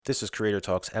This is Creator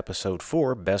Talks Episode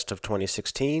 4, Best of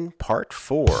 2016, Part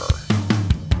 4.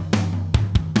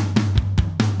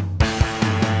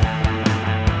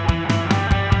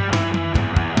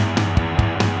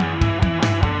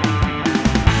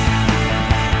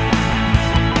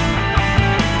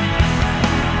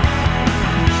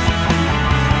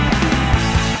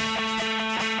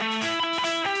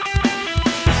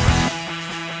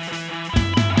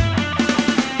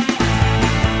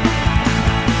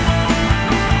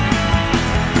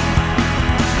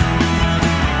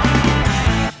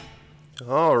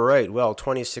 All right, well,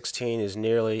 2016 is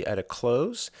nearly at a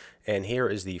close, and here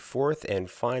is the fourth and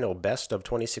final Best of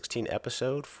 2016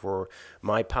 episode for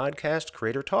my podcast,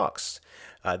 Creator Talks.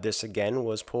 This again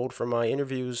was pulled from my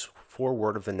interviews for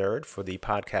Word of the Nerd for the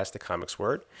podcast, The Comics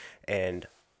Word. And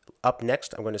up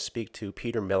next, I'm going to speak to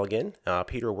Peter Milligan.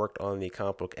 Peter worked on the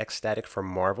comic book Ecstatic for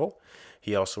Marvel.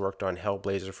 He also worked on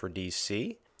Hellblazer for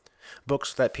DC.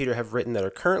 Books that Peter have written that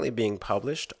are currently being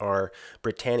published are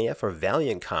Britannia for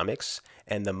Valiant Comics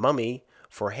and The Mummy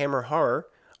for Hammer Horror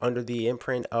under the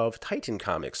imprint of Titan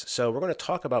Comics. So we're going to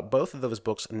talk about both of those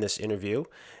books in this interview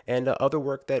and other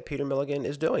work that Peter Milligan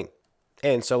is doing.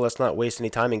 And so let's not waste any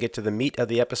time and get to the meat of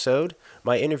the episode,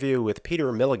 my interview with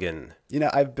Peter Milligan.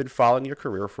 I've been following your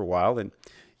career for a while, and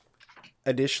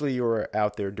initially you were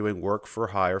out there doing work for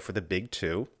hire for the big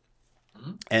two.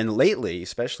 And lately,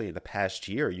 especially in the past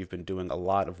year, you've been doing a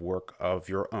lot of work of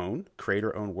your own,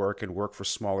 creator-owned work and work for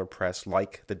smaller press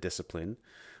like The Discipline,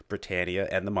 Britannia,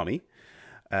 and The Mummy.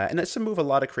 And that's a move a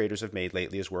lot of creators have made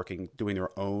lately, is doing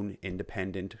their own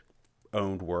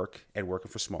independent-owned work and working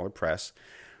for smaller press.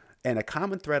 And a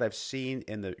common thread I've seen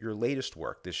in your latest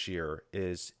work this year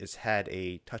is it's had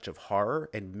a touch of horror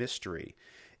and mystery.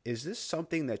 Is this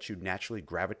something that you naturally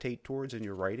gravitate towards in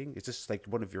your writing? Is this like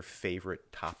one of your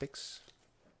favorite topics?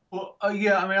 Well,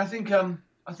 yeah. I think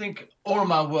all of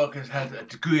my work has had a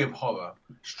degree of horror,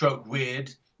 stroke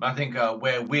weird. I think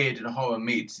where weird and horror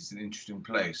meets is an interesting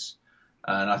place,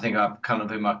 and I think I've kind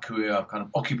of in my career I've kind of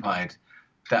occupied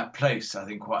that place. I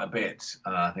think quite a bit.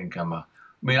 I think I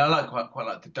like quite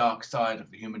like the dark side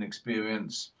of the human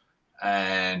experience,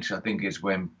 and I think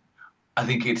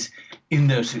it's in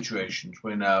those situations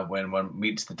when one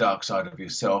meets the dark side of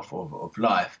yourself or of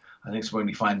life. I think it's when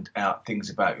you find out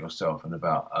things about yourself and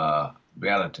about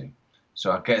reality. So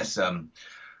I guess, I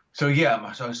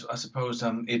suppose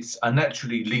I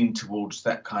naturally lean towards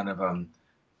that kind of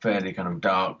fairly kind of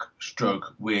dark,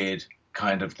 stroke, weird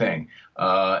kind of thing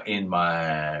in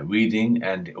my reading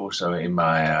and also in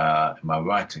my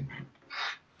writing.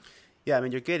 Yeah,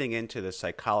 you're getting into the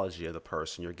psychology of the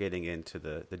person. You're getting into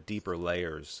the deeper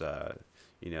layers,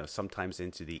 sometimes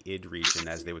into the id region,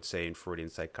 as they would say in Freudian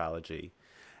psychology.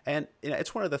 And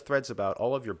it's one of the threads about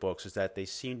all of your books is that they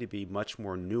seem to be much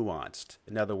more nuanced.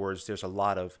 In other words, there's a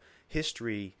lot of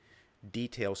history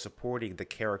detail supporting the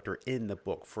character in the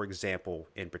book. For example,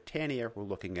 in Britannia, we're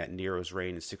looking at Nero's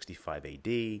reign in 65 AD.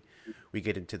 We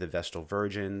get into the Vestal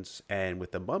Virgins. And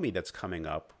with the Mummy that's coming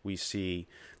up, we see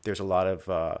there's a lot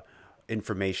of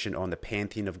information on the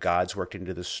pantheon of gods worked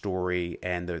into the story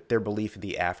and their belief in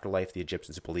the afterlife, the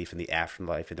Egyptians' belief in the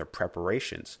afterlife, and their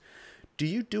preparations. Do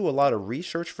you do a lot of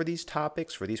research for these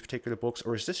topics, for these particular books,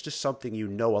 or is this just something you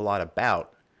know a lot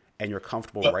about and you're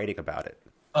comfortable writing about it?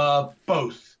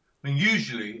 Both.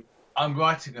 Usually I'm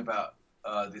writing about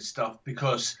this stuff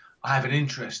because I have an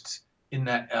interest in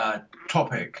that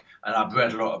topic, and I've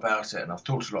read a lot about it and I've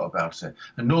talked a lot about it.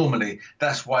 And normally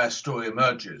that's why a story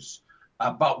emerges.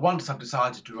 But once I've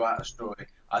decided to write a story,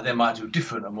 I then might do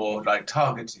different and more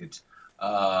targeted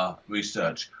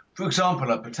research. For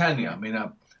example, at Britannia,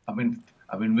 I've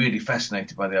been really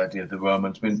fascinated by the idea of the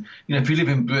Romans. If you live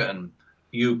in Britain,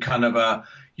 you kind of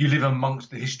you live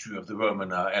amongst the history of the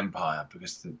Roman Empire,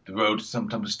 because the road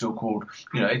sometimes is still called,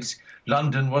 it's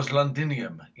London was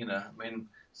Londinium.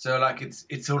 So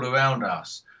it's all around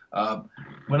us.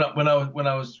 When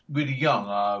I was really young,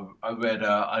 I read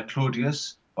I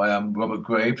Claudius by Robert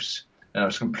Graves, and I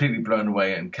was completely blown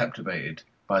away and captivated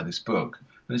by this book.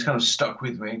 And it's kind of stuck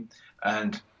with me,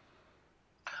 and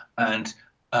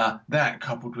that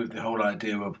coupled with the whole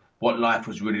idea of what life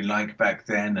was really like back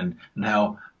then and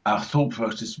how our thought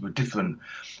processes were different.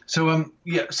 So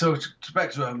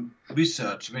back to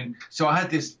research. So I had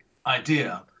this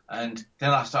idea, and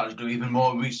then I started to do even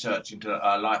more research into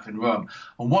life in Rome.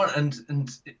 And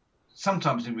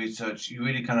sometimes in research, you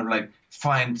really kind of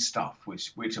find stuff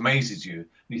which amazes you. And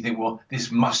you think, well,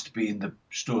 this must be in the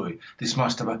story. This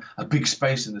must have a big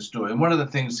space in the story. And one of the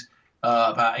things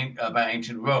about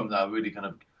ancient Rome that I really kind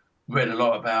of read a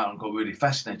lot about and got really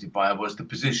fascinated by was the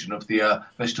position of the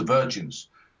Vestal Virgins.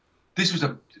 this was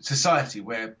a society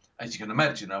where, as you can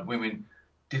imagine, women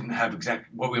didn't have exactly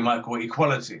what we might call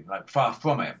equality, like far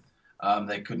from it.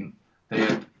 They couldn't.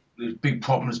 There was big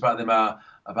problems about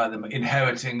them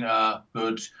inheriting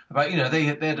goods. They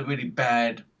had a really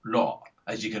bad lot,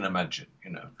 as you can imagine.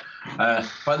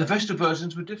 But the Vestal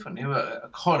Virgins were different. They were a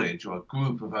college or a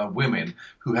group of women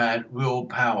who had real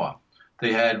power.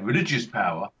 They had religious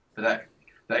power that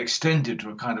extended to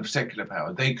a kind of secular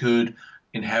power. They could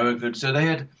inherit goods. So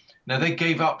they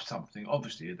gave up something.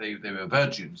 Obviously, they were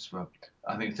virgins for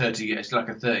I think 30 years. It's like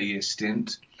a 30-year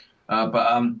stint.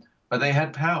 But they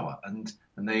had power, and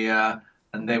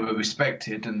they were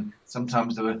respected, and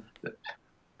sometimes there were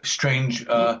strange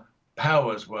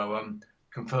powers were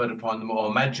conferred upon them or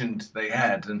imagined they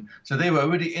had, and so they were a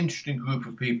really interesting group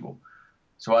of people.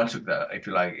 So I took that, if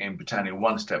you like, in Britannia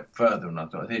one step further, and I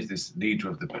thought, here's this leader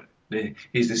of the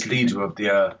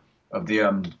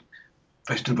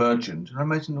Vestal Virgins. And I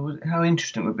imagine how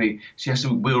interesting it would be. She has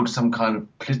to wield some kind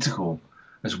of political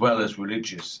as well as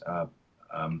religious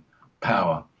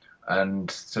power. And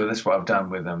so that's what I've done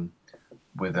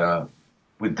with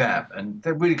that, and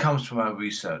that really comes from our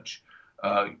research.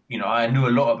 I knew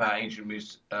a lot about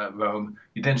ancient Rome.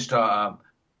 You then start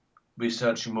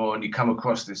researching more, and you come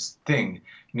across this thing.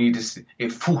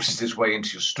 It forces its way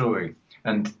into your story,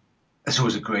 and that's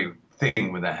always a great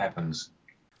thing when that happens.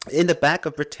 In the back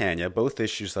of Britannia, both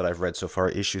issues that I've read so far,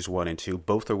 issues 1 and 2,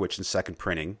 both of which in second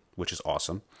printing, which is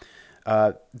awesome.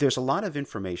 There's a lot of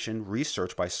information,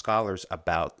 research by scholars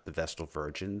about the Vestal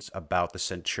Virgins, about the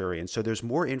Centurions. So there's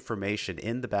more information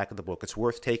in the back of the book. It's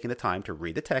worth taking the time to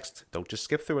read the text. Don't just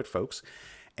skip through it, folks.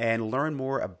 And learn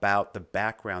more about the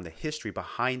background, the history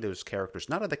behind those characters,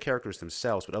 not of the characters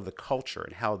themselves, but of the culture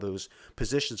and how those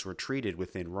positions were treated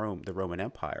within Rome, the Roman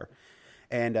Empire.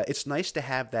 And it's nice to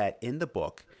have that in the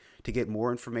book to get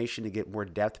more information, to get more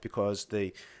depth, because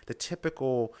the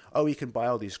typical, you can buy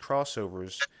all these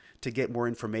crossovers to get more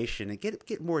information and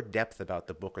get more depth about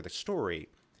the book or the story,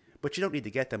 but you don't need to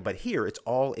get them. But here, it's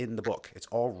all in the book. It's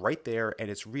all right there,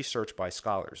 and it's researched by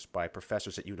scholars, by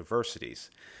professors at universities.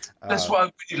 That's what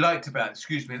I really liked about.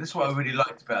 That's what I really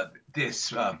liked about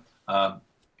this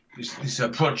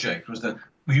project, was that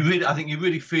I think you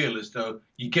really feel as though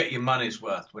you get your money's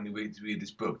worth when you read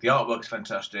this book. The artwork's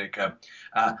fantastic.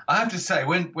 I have to say,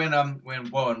 when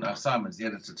Warren Simons, the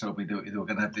editor, told me they were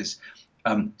going to have this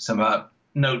some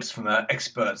notes from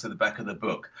experts at the back of the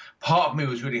book, part of me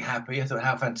was really happy. I thought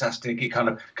how fantastic. It kind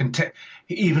of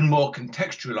even more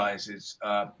contextualizes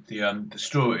the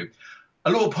story.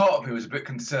 A little part of me was a bit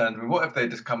concerned. I mean, what if they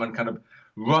just come and kind of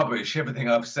rubbish everything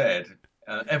I've said,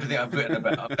 everything I've written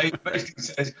about? It basically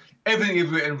says everything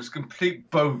you've written was complete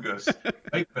bogus,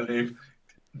 make believe.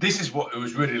 This is what it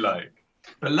was really like.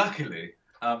 But luckily,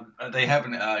 they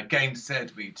haven't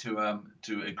gainsaid me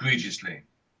to egregiously.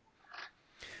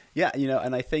 Yeah,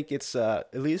 and I think it's,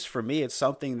 at least for me, it's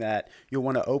something that you'll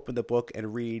want to open the book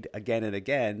and read again and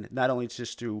again, not only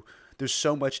just there's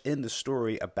so much in the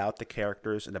story about the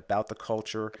characters and about the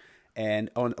culture, and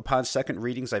upon second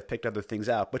readings, I've picked other things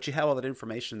out, but you have all that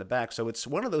information in the back, so it's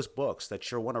one of those books that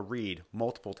you'll want to read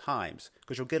multiple times,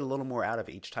 because you'll get a little more out of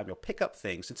it each time. You'll pick up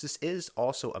things. Since this is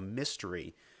also a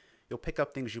mystery, you'll pick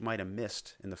up things you might have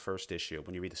missed in the first issue.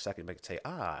 When you read the second, you can say,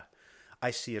 I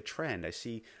see a trend. I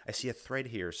see a thread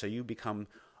here. So you become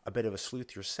a bit of a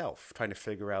sleuth yourself, trying to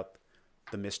figure out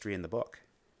the mystery in the book.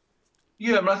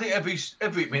 Yeah, I think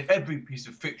every piece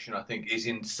of fiction, I think, is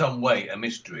in some way a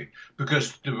mystery,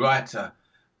 because the writer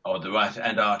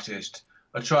and artist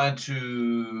are trying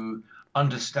to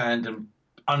understand and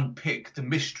unpick the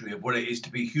mystery of what it is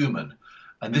to be human.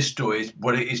 And this story is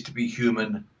what it is to be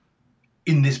human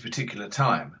in this particular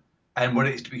time, and what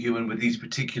it is to be human with these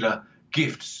particular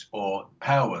gifts or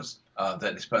powers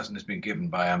that this person has been given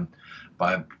by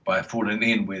falling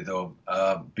in with or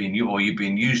being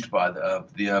used by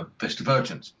the Vestal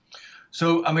Virgins.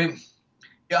 So I mean,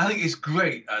 I think it's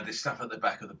great, this stuff at the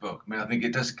back of the book. I mean, I think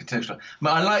it does contextualize.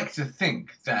 I like to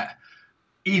think that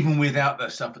even without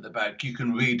that stuff at the back, you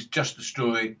can read just the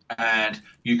story and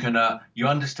you can you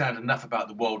understand enough about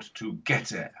the world to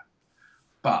get it.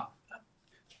 But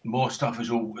more stuff is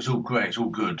all great. It's all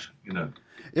good,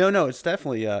 No, it's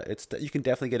definitely you can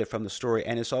definitely get it from the story,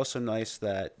 and it's also nice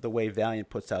that the way Valiant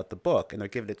puts out the book, and they're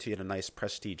giving it to you in a nice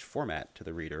prestige format to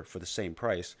the reader for the same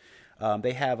price.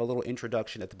 They have a little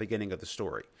introduction at the beginning of the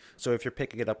story, so if you're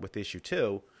picking it up with issue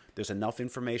 2, there's enough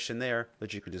information there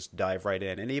that you can just dive right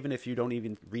in, and even if you don't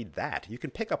even read that, you can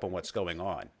pick up on what's going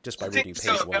on just by reading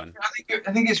page 1.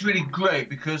 I think it's really great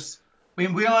because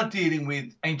we are dealing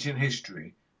with ancient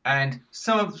history. And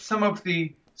some of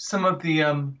the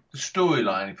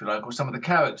storyline, if you like, or some of the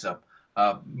character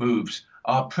moves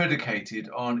are predicated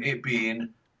on it being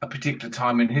a particular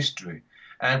time in history.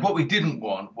 And what we didn't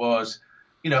want was,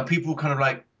 people kind of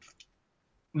like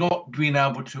not being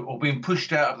able to, or being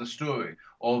pushed out of the story,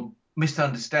 or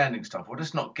misunderstanding stuff, or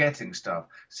just not getting stuff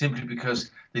simply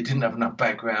because they didn't have enough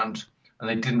background and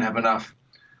they didn't have enough,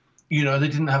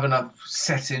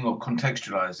 setting or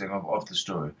contextualizing of the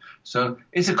story. So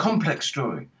it's a complex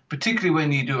story, particularly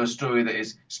when you do a story that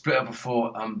is split over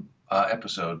 4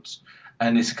 episodes,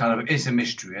 and it's a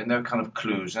mystery, and there are kind of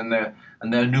clues, and there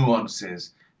are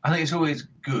nuances. I think it's always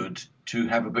good to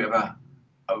have a bit of a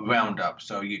roundup,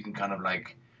 so you can kind of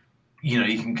like, you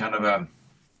can kind of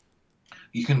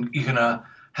you can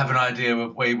have an idea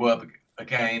of where you were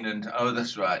again, and oh,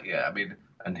 that's right, yeah, I mean,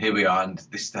 and here we are, and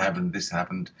this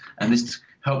happened, and this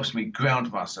helps me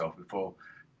ground myself before.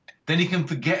 Then you can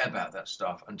forget about that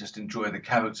stuff and just enjoy the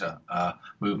character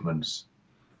movements.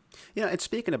 Yeah, and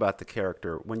speaking about the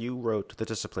character, when you wrote The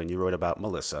Discipline, you wrote about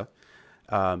Melissa,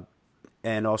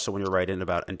 and also when you're writing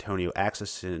about Antonio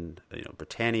Axis in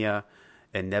Britannia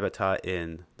and Nebeta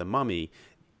in The Mummy,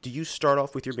 do you start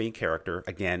off with your main character,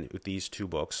 again, with these 2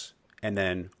 books, and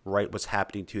then write what's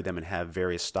happening to them and have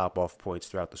various stop-off points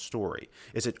throughout the story?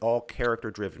 Is it all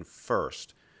character-driven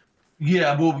first?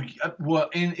 Yeah, well,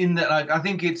 in that, I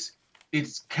think it's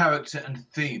character and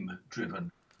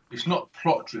theme-driven. It's not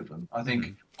plot-driven. I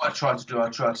think what I try to do,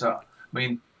 I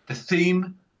mean, the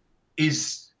theme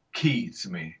is key to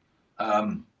me.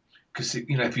 Because,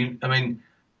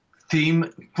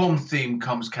 from theme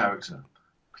comes character.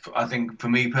 I think for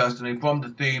me personally, from the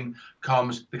theme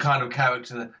comes the kind of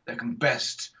character that can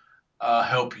best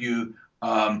help you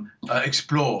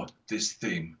explore this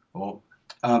theme.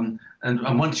 And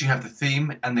once you have the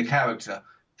theme and the character,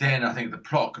 then I think the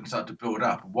plot can start to build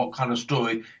up. What kind of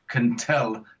story can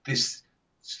tell this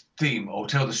theme or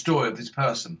tell the story of this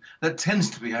person? That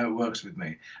tends to be how it works with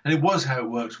me, and it was how it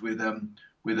worked with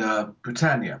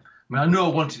Britannia. I mean, I knew I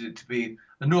wanted it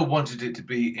to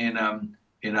be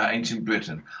in ancient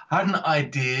Britain. I had an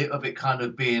idea of it kind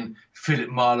of being Philip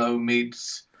Marlowe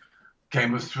meets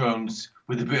Game of Thrones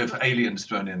with a bit of aliens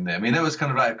thrown in there. I mean, that was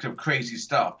kind of like crazy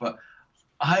stuff, but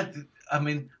I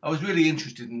was really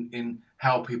interested in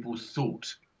how people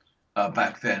thought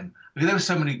back then, because there were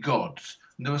so many gods,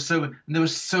 and there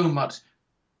was so much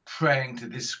praying to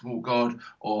this small god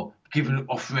or giving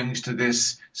offerings to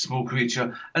this small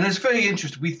creature. And it's very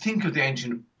interesting. We think of the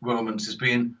ancient Romans as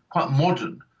being quite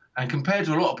modern, and compared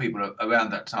to a lot of people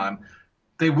around that time,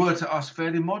 they were to us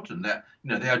fairly modern. That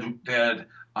they had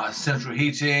central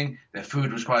heating, their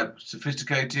food was quite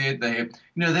sophisticated. They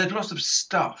had lots of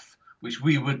stuff which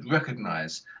we would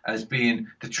recognize as being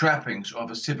the trappings of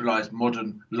a civilized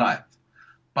modern life.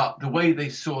 But the way they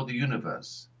saw the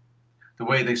universe, the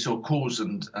way they saw cause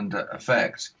and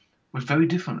effect, was very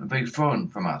different and very foreign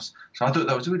from us. So I thought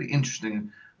that was a really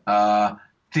interesting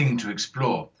thing to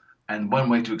explore. And one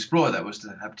way to explore that was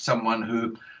to have someone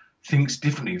who thinks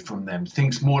differently from them,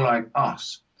 thinks more like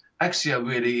us. Axia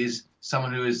really is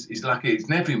someone who is like he's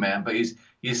an everyman, but he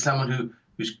is someone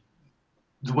who's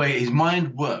the way his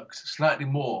mind works slightly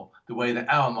more the way that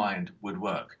our mind would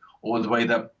work, or the way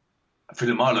that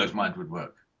Philip Marlowe's mind would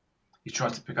work. He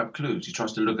tries to pick up clues. He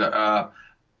tries to look at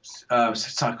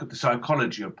the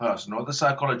psychology of a person or the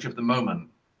psychology of the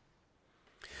moment.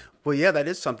 Well, yeah, that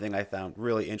is something I found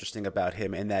really interesting about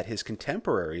him, and that his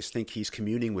contemporaries think he's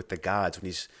communing with the gods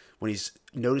when he's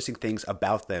noticing things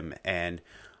about them and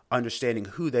understanding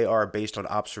who they are based on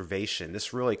observation.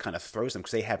 This really kind of throws them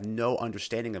because they have no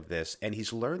understanding of this, and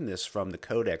he's learned this from the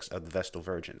Codex of the Vestal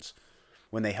Virgins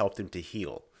when they helped him to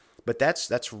heal. But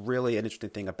that's really an interesting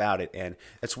thing about it, and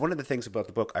that's one of the things about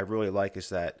the book I really like is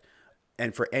that,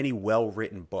 and for any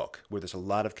well-written book where there's a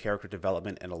lot of character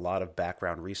development and a lot of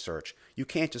background research, you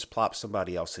can't just plop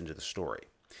somebody else into the story.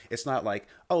 It's not like,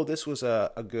 oh, this was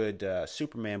a good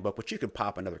Superman book, but you can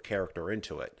pop another character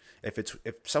into it.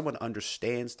 If someone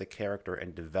understands the character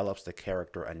and develops the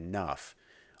character enough,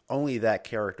 only that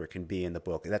character can be in the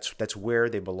book. That's where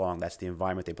they belong. That's the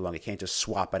environment they belong. You can't just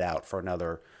swap it out for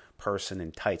another person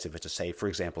in tights if it's, say, for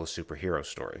example, a superhero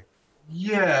story.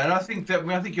 Yeah, and I think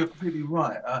you're completely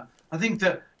right. I think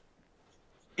that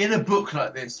in a book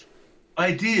like this,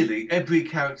 ideally, every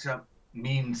character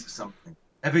means something.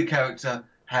 Every character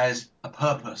has a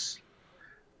purpose.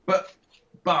 But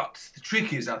the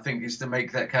trick is, I think, is to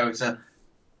make that character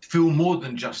feel more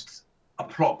than just a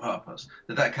plot purpose.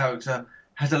 That character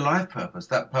has a life purpose.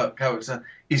 That character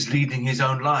is leading his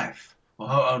own life or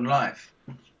her own life.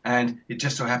 And it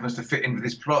just so happens to fit into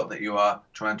this plot that you are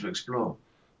trying to explore.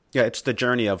 Yeah, it's the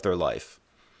journey of their life.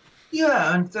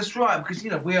 Yeah, and that's right, because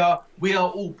we are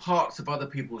all parts of other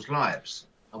people's lives.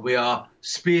 and we are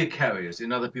spear carriers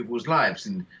in other people's lives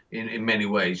in many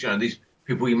ways. You know, these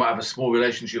people you might have a small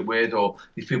relationship with, or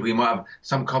these people you might have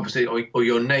some conversation, or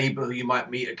your neighbor who you might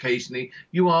meet occasionally.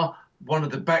 You are one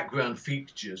of the background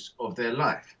features of their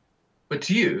life. But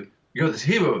to you, you're the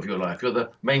hero of your life. You're the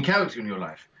main character in your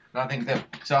life. And I think that,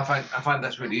 so I find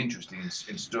that's really interesting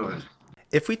in stories.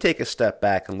 If we take a step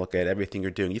back and look at everything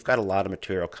you're doing, you've got a lot of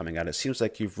material coming out. It seems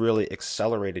like you've really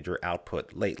accelerated your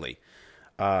output lately.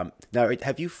 Now,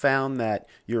 have you found that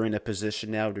you're in a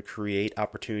position now to create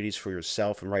opportunities for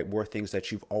yourself and write more things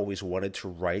that you've always wanted to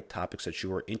write, topics that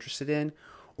you are interested in?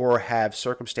 Or have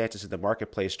circumstances in the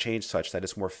marketplace changed such that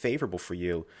it's more favorable for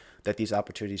you that these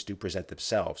opportunities do present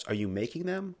themselves? Are you making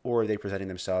them, or are they presenting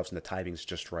themselves and the timing's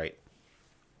just right?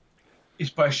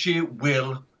 It's by sheer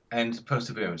will and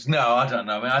perseverance. No, I don't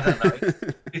know. I mean, I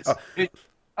don't know.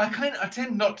 I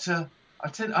tend not to. I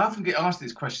often get asked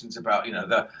these questions about, you know,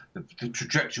 the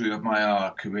trajectory of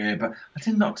my career, but I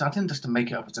tend not to. I tend just to make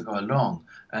it up as I go along.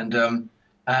 And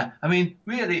I mean,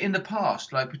 really, in the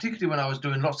past, like particularly when I was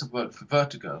doing lots of work for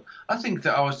Vertigo, I think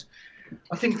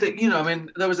that you know, I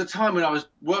mean, there was a time when I was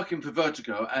working for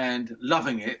Vertigo and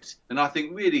loving it, and I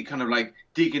think really kind of like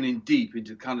digging in deep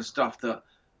into kind of stuff that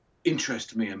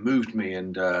interested me and moved me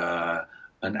and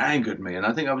angered me. And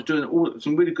I think I was doing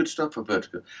some really good stuff for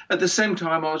Vertigo. At the same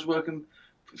time, I was working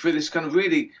for this kind of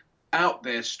really out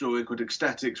there story called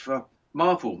Ecstatics for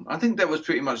Marvel. I think that was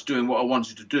pretty much doing what I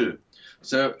wanted to do.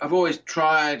 So I've always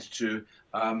tried to,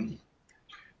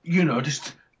 you know,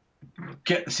 just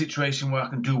get the situation where I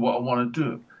can do what I want to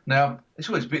do. Now, it's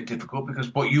always a bit difficult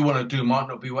because what you want to do might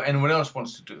not be what anyone else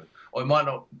wants to do, or it might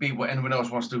not be what anyone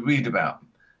else wants to read about.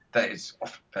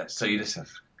 So you just have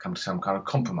to come to some kind of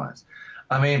compromise.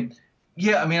 I mean,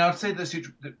 yeah, I mean, I'd say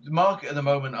the market at the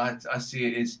moment, I see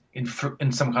it is in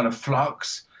some kind of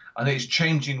flux. I think it's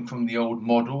changing from the old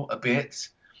model a bit,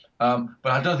 but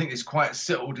I don't think it's quite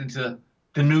settled into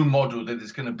the new model that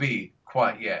it's going to be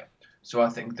quite yet. So I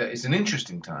think that it's an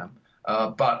interesting time,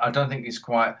 but I don't think it's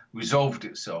quite resolved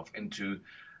itself into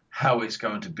how it's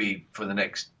going to be for the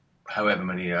next however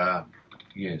many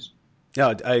years.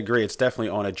 No, I agree. It's definitely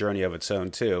on a journey of its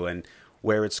own too, and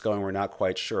where it's going, we're not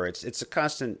quite sure. It's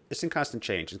in constant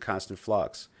change and constant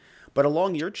flux. But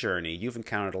along your journey, you've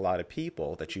encountered a lot of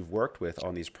people that you've worked with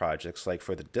on these projects. Like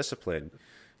for The Discipline,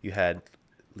 you had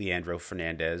Leandro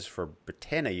Fernandez. For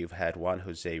Britannia, you've had Juan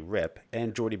Jose Rip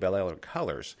and Jordi Belail in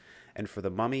colors. And for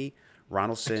The Mummy,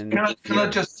 Ronaldson. Can I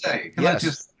just say?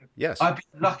 Yes. I've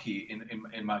been lucky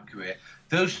in my career.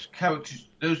 Those characters,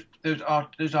 those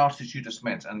artists you just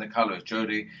met, and the colors,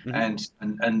 Jody and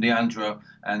Leandro,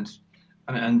 and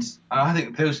I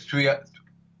think those three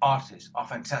artists are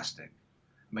fantastic.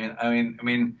 I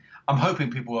mean, I'm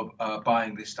hoping people are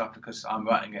buying this stuff because I'm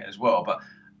writing it as well. But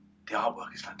the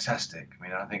artwork is fantastic.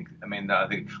 I think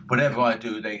whatever I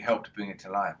do, they help to bring it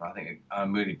to life. I think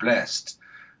I'm really blessed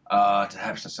to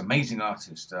have such amazing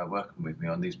artists working with me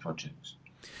on these projects.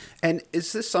 And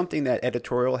is this something that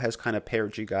editorial has kind of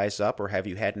paired you guys up, or have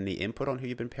you had any input on who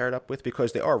you've been paired up with?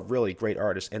 Because they are really great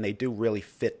artists, and they do really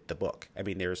fit the book. I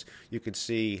mean, you can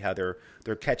see how they're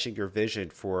catching your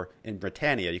vision in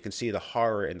Britannia. You can see the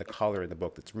horror and the color in the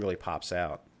book that really pops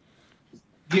out.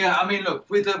 Yeah, I mean, look,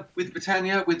 with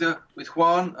Britannia, with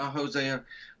Juan Jose, I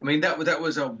mean that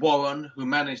was a Warren who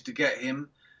managed to get him,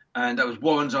 and that was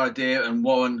Warren's idea, and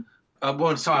Warren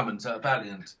Simons at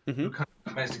Valiant who kind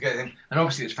of managed to get him, and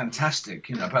obviously it's fantastic,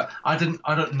 you know. But I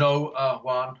don't know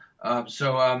Juan,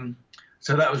 so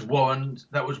that was Warren's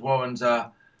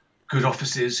good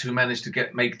offices who managed to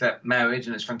make that marriage,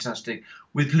 and it's fantastic.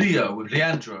 With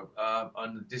Leandro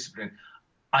on The Discipline,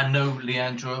 I know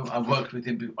Leandro. I worked with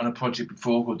him on a project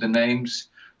before called The Names,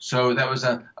 so that was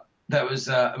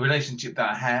a relationship that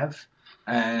I have,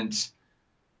 and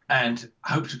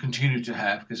hope to continue to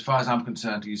have, because as far as I'm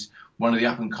concerned, he's one of the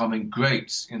up-and-coming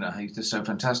greats. You know, he's just so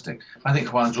fantastic. I think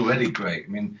Juan's already great. I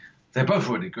mean, they're both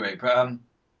already great. But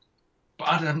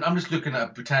I'm just looking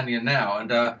at Britannia now,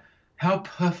 and how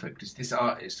perfect is this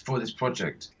artist for this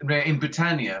project? In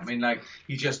Britannia,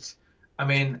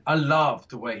 I love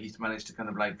the way he's managed to kind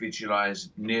of like visualize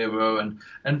Nero,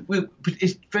 but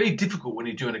it's very difficult when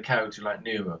you're doing a character like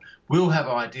Nero. We'll have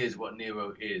ideas what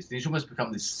Nero is. He's almost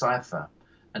become this cipher.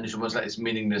 And it's almost like this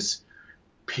meaningless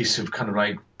piece of kind of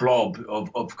like blob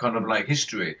of kind of like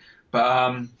history.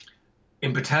 But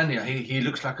in Britannia, he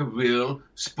looks like a real,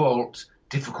 spoilt,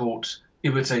 difficult,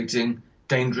 irritating,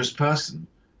 dangerous person.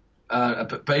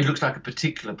 But he looks like a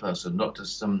particular person, not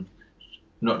just some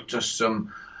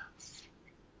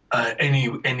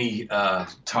any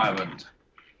tyrant.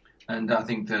 And I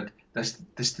think that's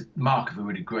the mark of a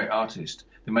really great artist.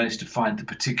 They managed to find the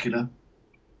particular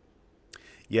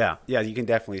Yeah, yeah, you can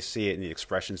definitely see it in the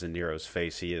expressions in Nero's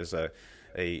face. He is a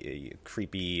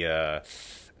creepy,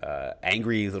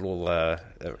 angry little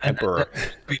And emperor.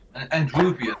 and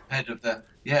Rubia, head of the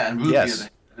and Rubia, the Yes.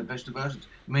 head of the best of versions.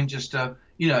 I mean, just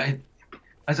you know,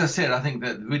 as I said, I think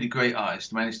that really great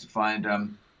artists managed to find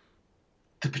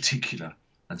the particular,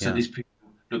 and so Yeah. these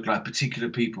people look like particular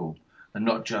people, and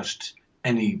not just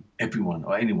everyone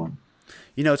or anyone.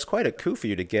 You know, it's quite a coup for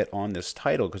you to get on this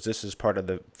title because this is part of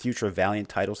the future Valiant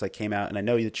titles that came out, and I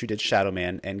know that you did Shadow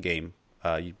Man Endgame.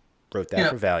 You wrote that Yeah,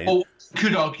 for Valiant. or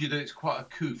could argue that it's quite a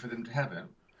coup for them to have it.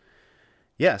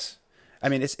 Yes, I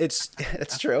mean it's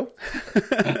true.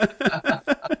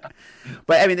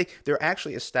 But I mean they're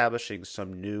actually establishing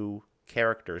some new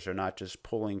characters. They're not just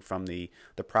pulling from the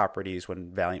properties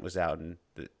when Valiant was out in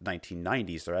the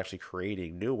 1990s. They're actually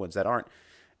creating new ones that aren't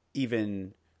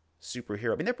even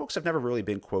superhero. I mean, their books have never really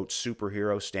been quote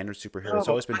superhero, standard superhero. It's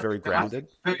always been very grounded.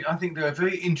 I think they're a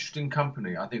very interesting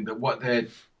company. I think that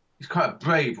it's quite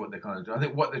brave what they're kind of do. I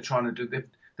think what they're trying to do,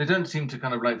 they don't seem to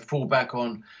kind of like fall back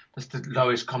on just the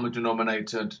lowest common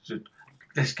denominator.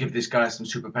 Let's give this guy some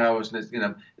superpowers,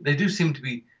 and they do seem to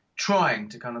be trying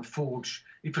to kind of forge,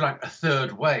 if you like, a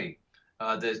third way.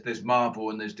 There's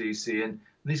Marvel and there's DC, and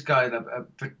these guys,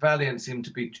 Valiant, seem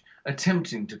to be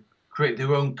attempting to create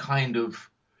their own kind of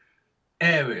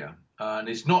area, and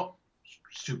it's not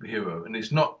superhero, and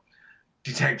it's not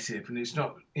detective, and it's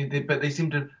not. But they seem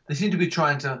to be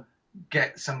trying to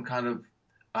get some kind of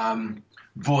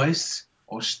voice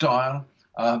or style.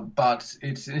 But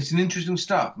it's an interesting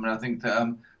stuff. I mean, I think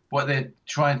that what they're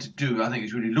trying to do, I think,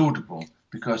 is really laudable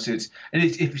because if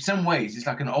in some ways it's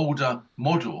like an older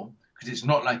model because it's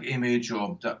not like Image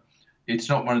or it's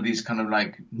not one of these kind of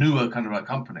like newer kind of like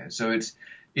companies. So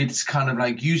it's kind of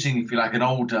like using, if you like, an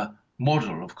older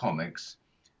model of comics,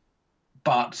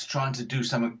 but trying to do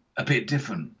something a bit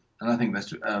different. And I think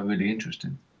that's really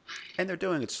interesting. And they're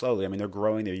doing it slowly. I mean, they're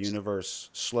growing their universe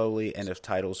slowly, and if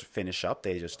titles finish up,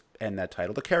 they just end that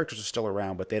title. The characters are still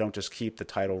around, but they don't just keep the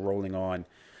title rolling on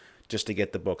just to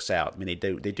get the books out. I mean,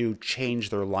 they do change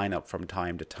their lineup from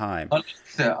time to time.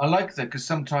 I like that because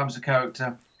sometimes the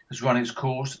character has run its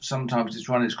course. Sometimes it's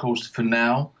run its course for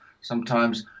now.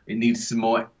 Sometimes it needs some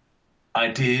more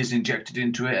ideas injected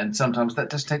into it, and sometimes that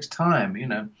just takes time.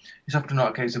 It's often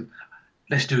not a case of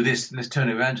let's do this, let's turn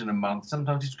it around in a month.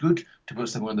 Sometimes it's good to put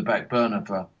something on the back burner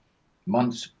for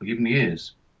months or even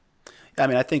years. I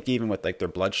mean, I think even with like their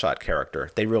Bloodshot character,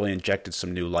 they really injected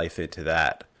some new life into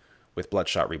that with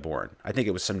Bloodshot Reborn. I think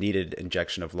it was some needed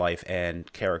injection of life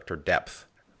and character depth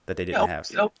that they didn't have.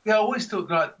 I always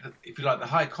thought like if you like the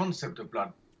high concept of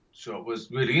Bloodshot was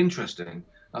really interesting.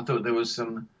 I thought there was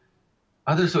some.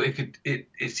 I just thought it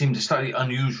seemed a slightly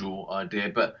unusual idea,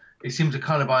 but it seemed a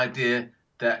kind of idea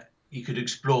that you could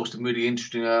explore some really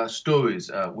interesting stories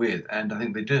with, and I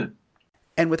think they do.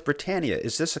 And with Britannia,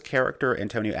 is this a character,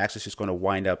 Antonio Axis, who's going to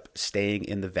wind up staying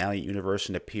in the Valiant universe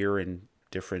and appear in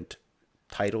different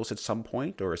titles at some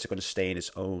point, or is it going to stay in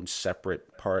its own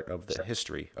separate part of the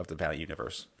history of the Valiant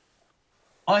universe?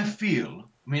 I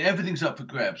mean, everything's up for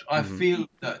grabs. I feel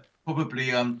that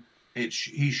probably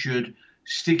he should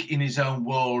stick in his own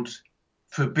world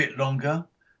for a bit longer,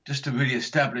 just to really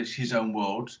establish his own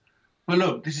world. But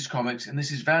look, this is comics and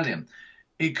this is Valiant.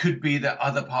 It could be that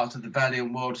other parts of the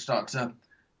Valiant world start to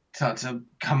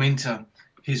come into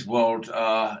his world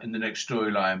in the next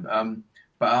storyline.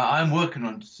 But I'm working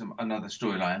on another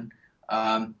storyline,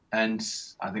 and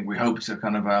I think we hope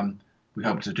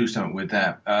to do something with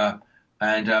that.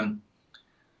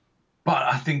 But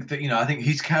I think that I think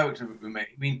his character. I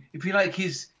mean, if you like,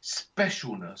 his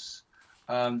specialness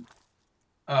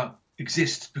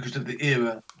exists because of the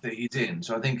era that he's in.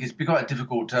 So I think it's quite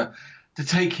difficult to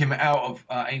take him out of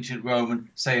ancient Rome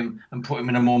and put him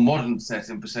in a more modern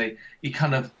setting. For say,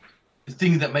 the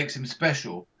thing that makes him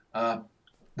special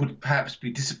would perhaps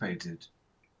be dissipated.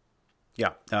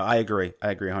 Yeah, no, I agree.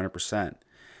 I agree 100%.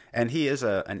 And he is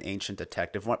an ancient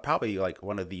detective, probably like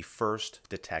one of the first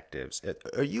detectives.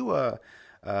 Are you a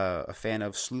fan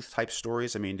of sleuth type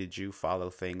stories? I mean, did you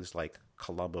follow things like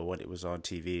Columbo when it was on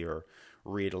TV, or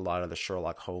read a lot of the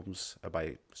Sherlock Holmes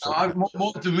by?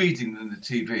 More the reading than the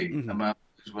TV.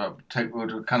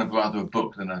 Would kind of rather a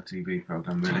book than a TV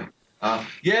program, really.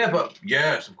 But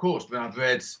yes, of course. I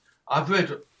mean, I've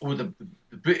read all the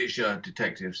British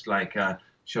detectives like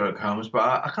Sherlock Holmes, but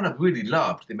I kind of really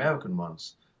loved the American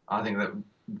ones. I think that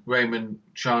Raymond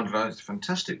Chandler is a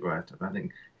fantastic writer. I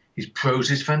think his prose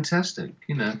is fantastic.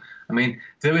 I mean,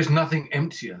 there is nothing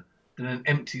emptier than an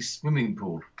empty swimming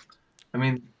pool. I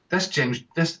mean, that's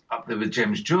up there with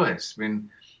James Joyce. I mean,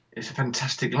 it's a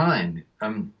fantastic line.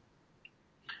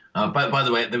 By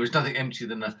the way, there was nothing emptier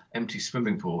than an empty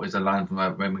swimming pool. Is a line from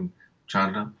Raymond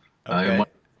Chandler. Okay.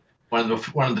 One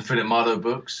of the Philip Marlowe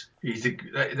books.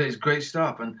 That is great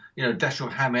stuff, and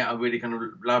Dashiell Hammett, I really kind of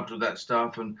loved all that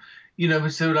stuff, and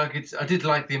so I did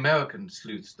like the American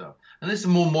sleuth stuff, and there's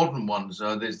some more modern ones.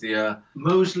 There's the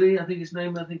Mosley, I think his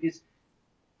name. I think it's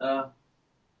God,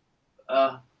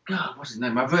 what's his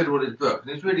name? I've read all his books,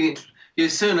 and it's really interesting.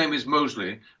 His surname is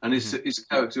Mosley, and his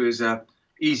character is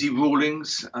Easy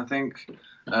Rawlings, I think.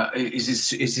 Is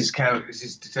his character, is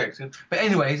his detective. But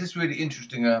anyway, it's just really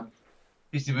interesting.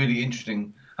 It's really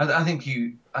interesting. I think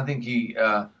he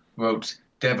wrote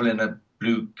Devil in a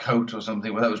Blue Coat or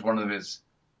something. Well, that was one of his.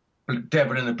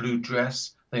 Devil in a Blue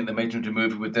Dress. I think they made him into a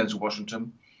movie with Denzel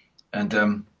Washington, and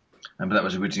that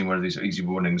was originally one of these Easy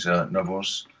Rawlings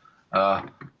novels.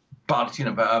 But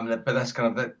that's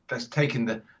kind of that's taken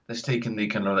the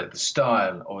kind of like the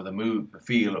style or the mood, the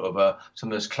feel of some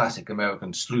of those classic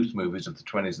American sleuth movies of the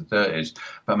 20s and 30s,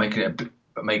 but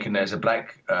making it as a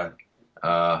black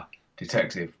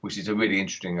detective, which is a really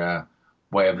interesting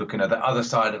way of looking at the other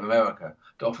side of America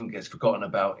that often gets forgotten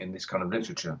about in this kind of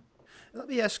literature. Let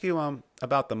me ask you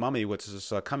about The Mummy, which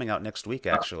is coming out next week,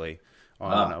 actually,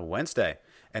 on Wednesday.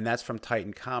 And that's from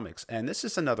Titan Comics. And this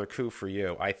is another coup for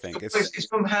you, I think. It's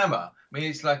from Hammer. I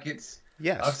mean,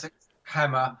 Yes. I'd say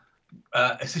Hammer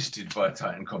assisted by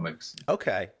Titan Comics.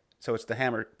 Okay. So it's the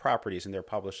Hammer properties, and they're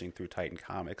publishing through Titan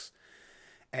Comics.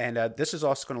 And this is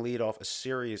also going to lead off a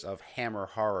series of Hammer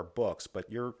horror books.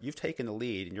 But you've taken the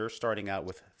lead, and you're starting out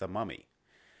with The Mummy.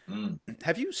 Mm.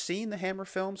 Have you seen the Hammer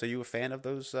films? Are you a fan of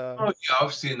those? Oh, yeah,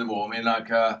 I've seen them all. I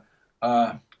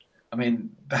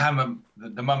mean, the Hammer,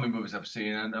 the Mummy movies I've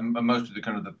seen, and most of the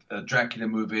kind of the Dracula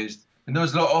movies, and there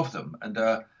was a lot of them, and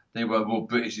they were all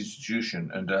British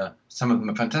institution, and some of them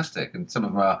are fantastic, and some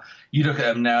of them are. You look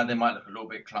at them now, they might look a little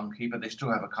bit clunky, but they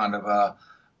still have a kind of a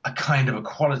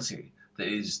quality that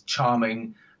is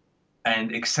charming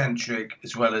and eccentric,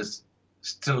 as well as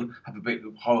still have a bit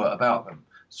of horror about them.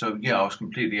 So yeah, I was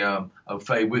completely au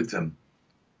fait with them,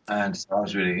 and so I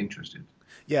was really interested.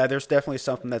 Yeah, there's definitely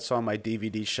something that's on my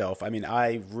DVD shelf. I mean,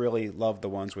 I really love the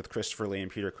ones with Christopher Lee and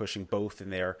Peter Cushing both in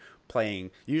there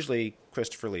playing. Usually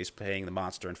Christopher Lee's playing the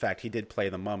monster. In fact, he did play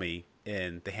the Mummy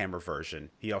in the Hammer version.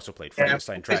 He also played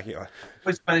Frankenstein Dracula.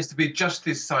 It's managed to be just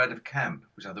this side of camp,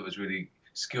 which I thought was really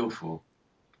skillful.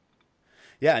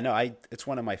 Yeah, no, it's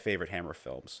one of my favorite Hammer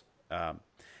films. And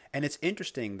it's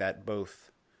interesting that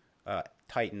both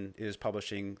Titan is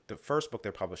publishing, the first book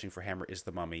they're publishing for Hammer is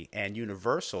The Mummy, and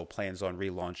Universal plans on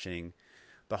relaunching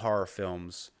the horror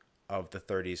films of the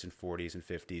 30s and 40s and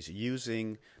 50s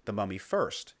using The Mummy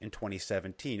first in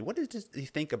 2017. What did you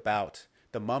think about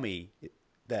The Mummy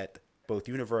that both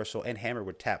Universal and Hammer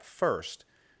would tap first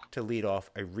to lead off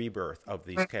a rebirth of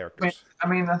these characters?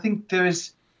 I think there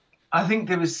is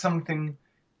something,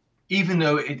 even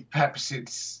though it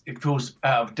feels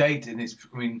out of date in its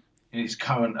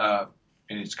current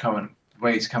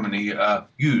way it's currently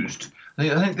used.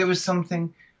 I think there was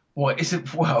something.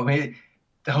 The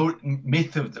whole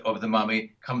myth of the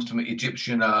mummy comes from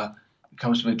Egyptian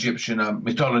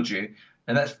mythology,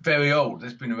 and that's very old.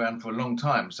 That's been around for a long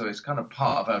time, so it's kind of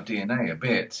part of our DNA a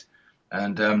bit.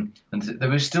 And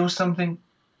there is still something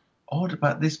odd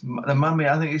about this. The mummy,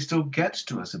 I think, it still gets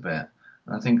to us a bit.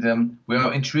 I think we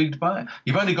are intrigued by it.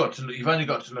 You've only got to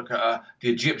look at the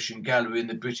Egyptian gallery in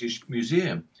the British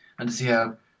Museum and to see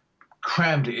how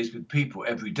crammed it is with people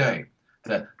every day.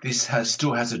 That this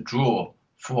still has a draw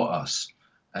for us,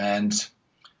 and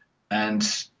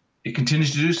it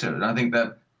continues to do so. And I think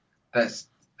that's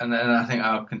I think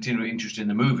our continual interest in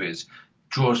the movies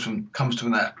comes from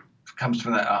that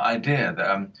idea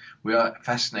that we are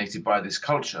fascinated by this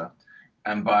culture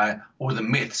and by all the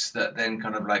myths that then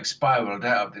kind of like spiraled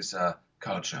out of this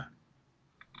culture.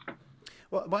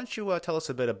 Well, why don't you tell us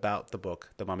a bit about the book,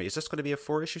 The Mummy? Is this going to be a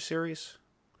 4-issue series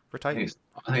for Titan?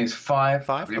 I think it's 5.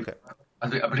 5? Okay. I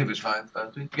believe it's 5.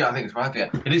 Yeah, I think it's 5. Yeah,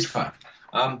 it is 5.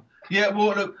 Yeah,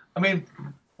 well, look, I mean,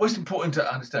 what's important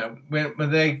to understand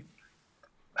when they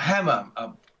Hammer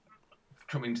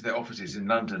come into their offices in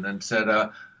London and said,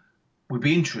 we'd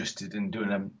be interested in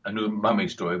doing a new mummy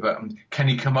story, but can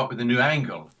you come up with a new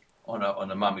angle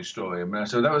on a mummy story? I mean,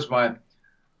 so that was my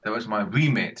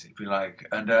remit, if you like.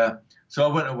 And so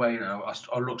I went away.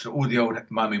 I looked at all the old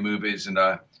mummy movies, and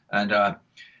I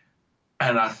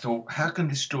thought, how can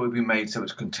this story be made so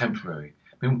it's contemporary?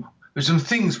 I mean, there's some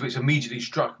things which immediately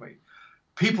struck me.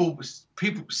 People,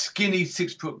 skinny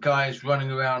 6-foot guys running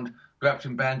around wrapped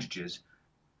in bandages,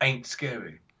 ain't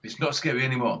scary. It's not scary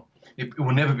anymore. It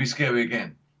will never be scary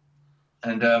again.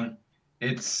 And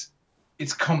it's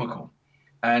comical.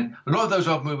 And a lot of those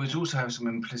old movies also have some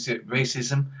implicit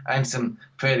racism and some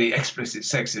fairly explicit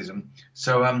sexism.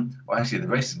 So, well, actually, the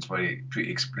racism's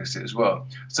pretty explicit as well.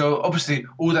 So, obviously,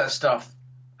 all that stuff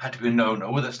had to be known.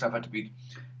 All that stuff had to be,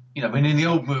 I mean, in the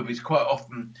old movies, quite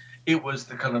often it was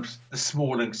the kind of the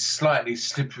small and slightly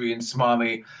slippery and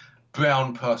smarmy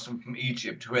brown person from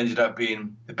Egypt who ended up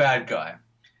being the bad guy,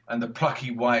 and the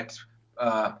plucky white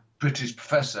British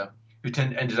professor who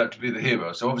ended up to be the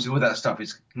hero. So obviously all that stuff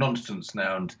is nonsense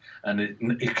now, and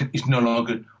it's no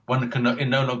longer it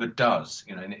no longer does,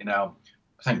 in our,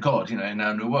 thank God, in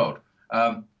our new world.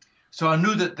 So I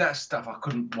knew that stuff I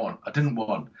didn't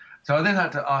want. So I then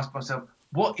had to ask myself,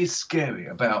 what is scary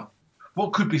about,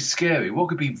 what could be scary, what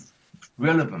could be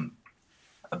relevant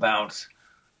about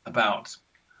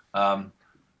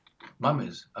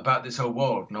mummies, about this whole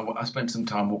world. And I spent some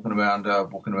time walking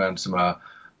around some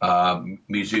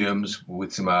museums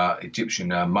with some Egyptian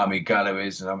mummy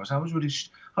galleries, and I was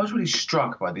really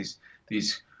struck by these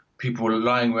people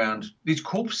lying around, these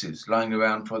corpses lying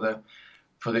around for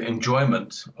the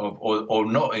enjoyment of or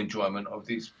not enjoyment of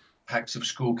these packs of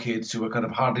school kids who were kind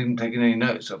of hardly even taking any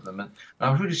notice of them. And I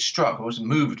was really struck. I was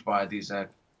moved by these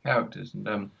characters,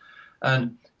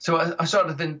 and so I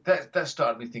started then that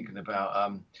started me thinking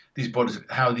about these bodies,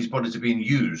 how these bodies are being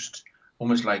used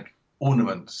almost like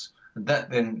ornaments. And that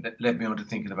then led me on to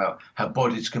thinking about how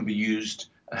bodies can be used,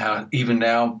 how even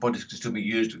now bodies can still be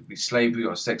used, it be slavery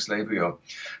or sex slavery.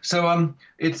 So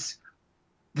it's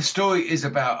the story is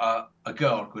about a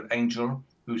girl called Angel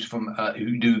who's from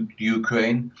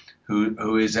Ukraine,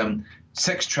 who is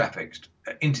sex trafficked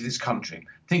into this country,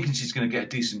 thinking she's going to get a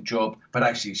decent job, but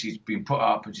actually she's been put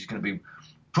up and she's going to be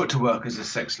put to work as a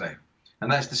sex slave.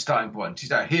 And that's the starting point.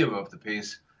 She's our hero of the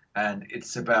piece, and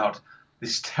it's about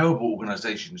these terrible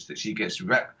organizations that she gets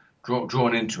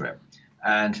drawn into it.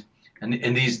 And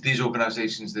in these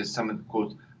organizations, there's something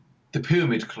called the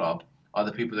Pyramid Club, are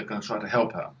the people that are going to try to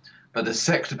help her. But the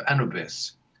sect of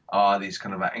Anubis are these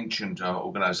kind of ancient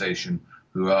organization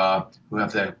who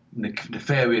have their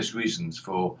nefarious reasons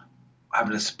for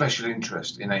having a special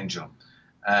interest in Angel.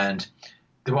 And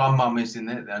there are mummies in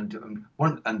it, and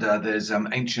there's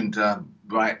ancient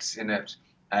rites in it,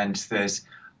 and there's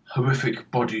horrific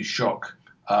body shock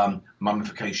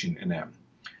mummification in it.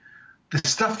 The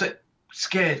stuff that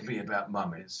scared me about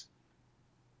mummies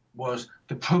was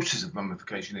the process of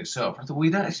mummification itself. I thought, we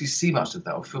don't actually see much of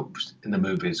that or films in the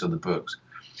movies or the books.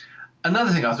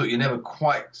 Another thing I thought you never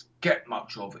quite get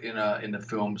much of in the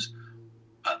films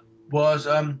was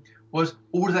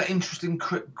all of that interesting,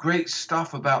 great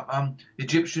stuff about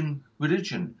Egyptian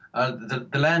religion, the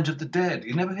land of the dead.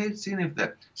 You never had seen any of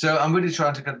that. So I'm really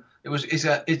trying to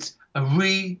it's a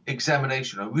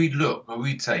re-examination, a re-look, a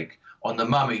retake on the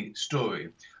mummy story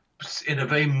in a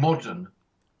very modern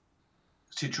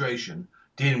situation,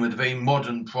 dealing with a very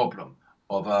modern problem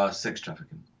of sex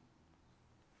trafficking.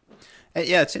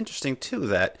 Yeah, it's interesting too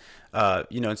that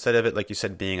instead of it, like you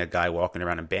said, being a guy walking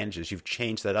around in bandages, you've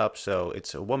changed that up so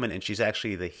it's a woman and she's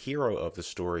actually the hero of the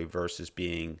story versus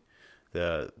being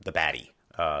the baddie,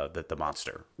 the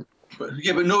monster. But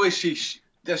nor is she.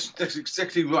 That's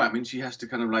exactly right. I mean, she has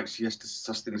to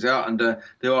suss things out, and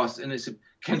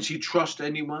can she trust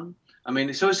anyone? I mean,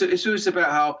 it's always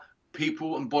about how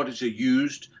people and bodies are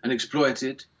used and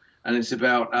exploited, and it's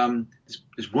about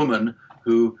this woman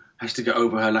who has to get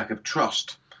over her lack of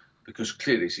trust because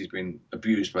clearly she's been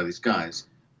abused by these guys,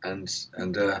 and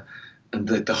the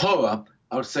horror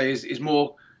I would say is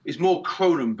more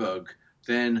Cronenberg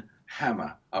than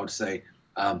Hammer. I would say.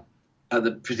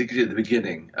 Particularly at the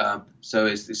beginning, so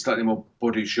it's slightly more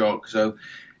body shock. So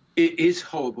it is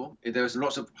horrible. There's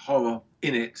lots of horror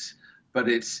in it, but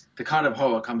it's the kind of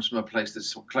horror comes from a place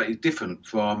that's slightly different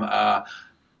from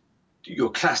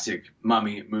your classic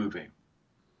mummy movie.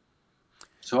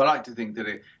 So I like to think that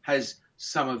it has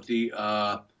some of the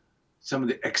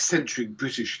eccentric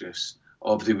Britishness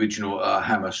of the original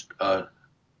Hammer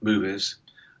movies.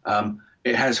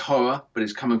 It has horror, but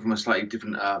it's coming from a slightly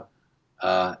different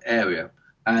area,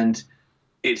 and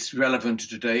it's relevant to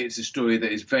today. It's a story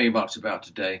that is very much about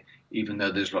today, even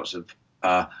though there's lots of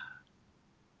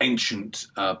ancient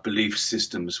belief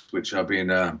systems which are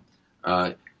being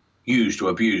used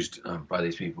or abused by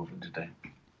these people from today.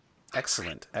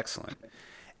 Excellent.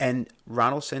 And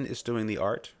Ronaldson is doing the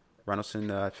art. Ronaldson,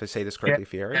 if I say this correctly,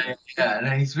 Fieri? Yeah,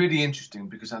 and he's really interesting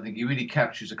because I think he really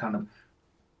captures a kind of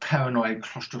paranoid,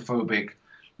 claustrophobic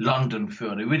London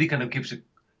feel. And it really kind of gives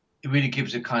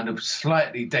a kind of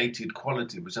slightly dated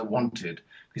quality, which I wanted,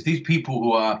 because these people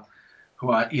who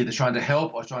are either trying to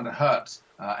help or trying to hurt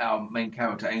our main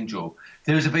character Angel,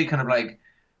 there is a very kind of like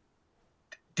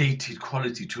dated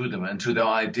quality to them and to their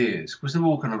ideas, because they're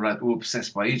all kind of like all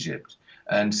obsessed by Egypt.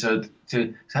 And so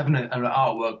to having an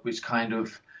artwork which kind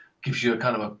of gives you a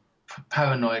kind of a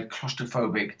paranoid,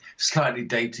 claustrophobic, slightly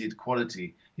dated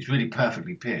quality is really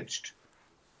perfectly pitched.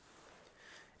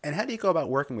 And how do you go about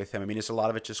working with him? I mean, is a lot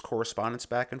of it just correspondence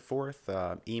back and forth,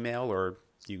 email, or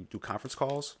do you do conference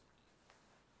calls?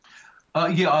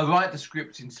 Yeah, I write the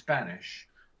script in Spanish.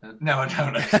 No, I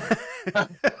don't.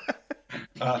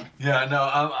 Yeah, no,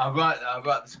 I write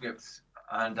the scripts,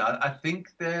 and I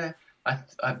think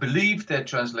I believe they're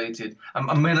translated.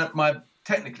 I mean,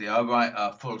 technically, I write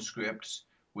full scripts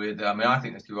with. I mean, I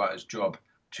think it's the writer's job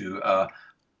to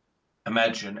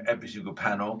imagine every single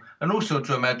panel, and also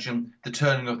to imagine the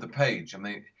turning of the page. I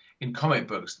mean, in comic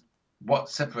books, what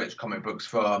separates comic books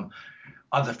from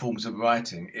other forms of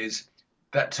writing is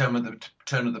that turn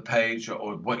of the page,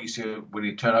 or what you see when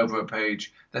you turn over a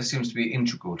page. That seems to be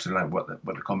integral to like what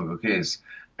the comic book is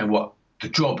and what the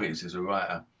job is as a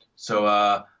writer. So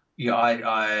yeah,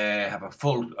 I have a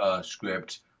full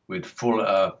script with full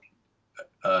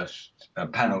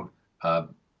panel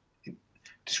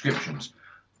descriptions.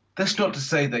 That's not to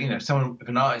say that, if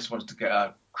an artist wants to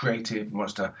get creative and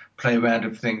wants to play around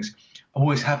with things, I'm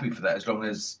always happy for that, as long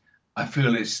as I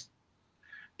feel it's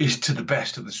to the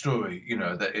best of the story.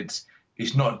 That it's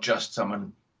not just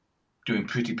someone doing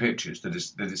pretty pictures, that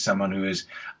it's someone who is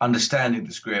understanding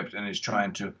the script and is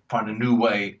trying to find a new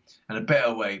way and a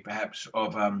better way, perhaps,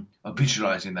 of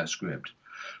visualizing that script.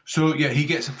 So yeah, he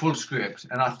gets a full script,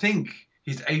 and I think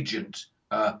his agent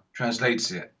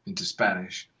translates it into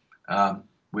Spanish,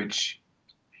 which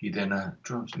he then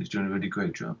drops, and he's doing a really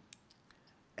great job.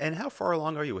 And how far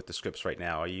along are you with the scripts right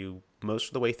now? Are you most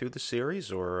of the way through the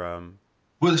series, or?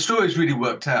 Well, the story's really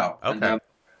worked out. Okay. And,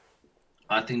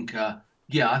 I think, I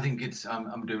think it's.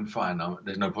 I'm doing fine.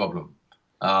 There's no problem.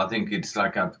 I think it's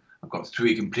like I've got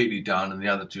 3 completely done, and the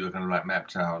other 2 are kind of like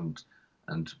mapped out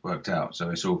and worked out. So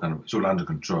it's all under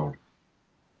control.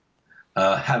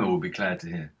 Hammer will be glad to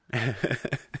hear.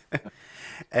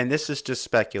 And this is just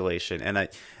speculation, and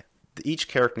each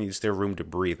character needs their room to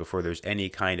breathe before there's any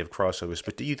kind of crossovers.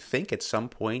 But do you think at some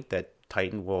point that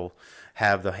Titan will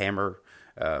have the Hammer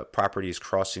properties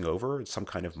crossing over, some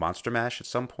kind of monster mash at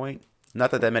some point?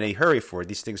 Not that I'm in any hurry for it.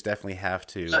 These things definitely have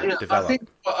to develop.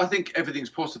 I think everything's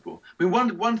possible. I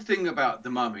mean, one thing about The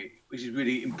Mummy, which is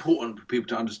really important for people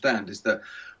to understand, is that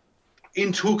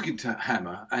in talking to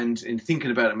Hammer and in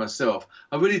thinking about it myself,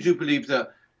 I really do believe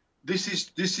that this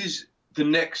is the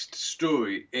next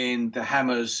story in the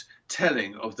Hammer's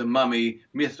telling of the Mummy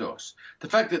mythos. The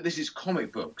fact that this is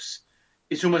comic books,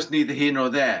 it's almost neither here nor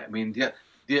there. I mean,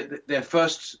 their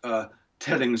first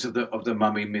tellings of the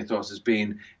Mummy mythos has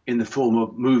been in the form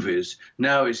of movies.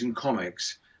 Now it's in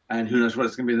comics, and who knows what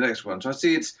it's going to be the next one. So I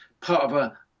see it's part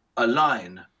of a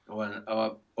line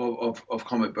of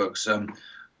comic books,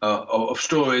 of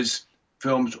stories,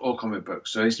 films, or comic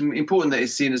books. So it's important that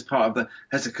it's seen as part of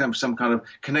has to come some kind of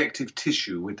connective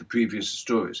tissue with the previous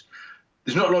stories.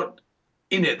 There's not a lot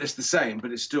in it that's the same,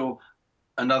 but it's still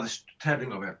another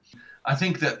telling of it. I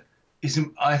believe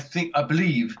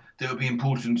that it would be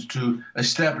important to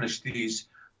establish these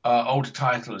older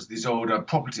titles, these older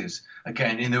properties,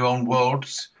 again, in their own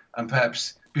worlds, and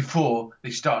perhaps before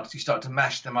you start to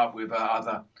mash them up with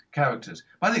other characters.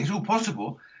 But I think it's all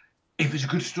possible if it's a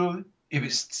good story, if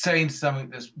it's saying something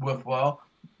that's worthwhile.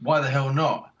 Why the hell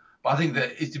not? But I think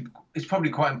that it's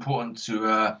probably quite important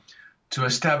to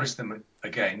establish them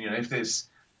again. If there's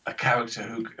a character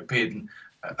who appeared in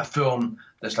a film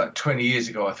that's like 20 years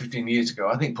ago or 15 years ago,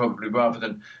 I think probably rather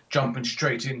than jumping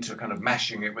straight into kind of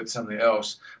mashing it with something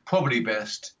else, probably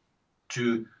best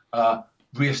to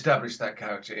re-establish that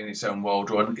character in its own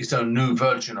world, or its own new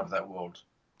version of that world.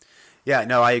 Yeah,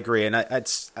 no, I agree, and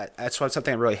that's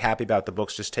something I'm really happy about the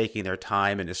books, just taking their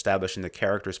time and establishing the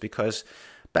characters, because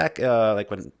back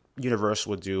like when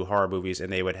Universal would do horror movies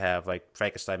and they would have like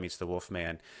Frankenstein meets the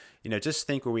Wolfman, just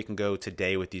think where we can go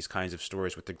today with these kinds of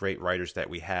stories with the great writers that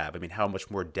we have. I mean, how much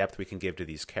more depth we can give to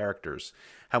these characters,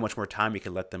 how much more time we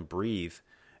can let them breathe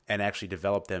and actually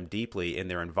develop them deeply in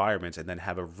their environments, and then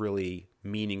have a really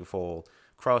meaningful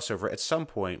crossover at some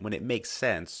point when it makes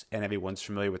sense and everyone's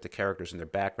familiar with the characters and their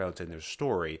backgrounds and their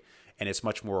story, and it's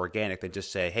much more organic than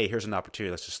just say, hey, here's an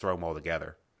opportunity, let's just throw them all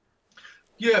together.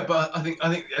 Yeah, but I think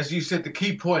as you said, the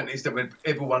key point is that when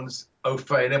everyone's au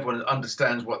fait and everyone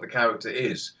understands what the character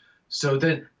is, so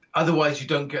then otherwise you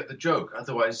don't get the joke,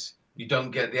 otherwise you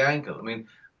don't get the angle. I mean,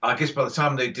 I guess by the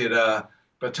time they did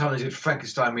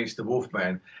Frankenstein meets the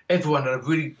Wolfman, everyone had a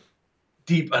really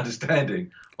deep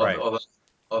understanding of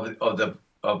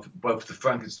both the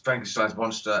Frankenstein's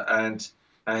monster and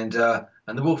and the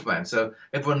Wolfman. So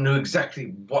everyone knew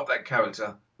exactly what that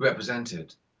character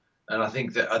represented. And I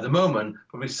think that at the moment,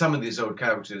 probably some of these old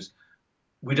characters,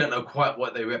 we don't know quite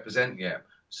what they represent yet.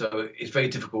 So it's very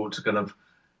difficult to kind of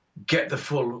get the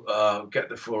full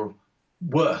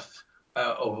worth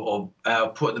or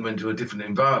put them into a different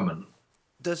environment.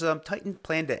 Does Titan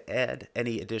plan to add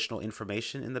any additional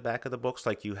information in the back of the books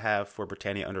like you have for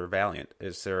Britannia under Valiant?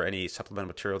 Is there any supplemental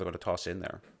material they're going to toss in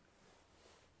there?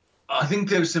 I think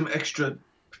there's some extra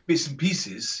bits and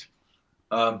pieces,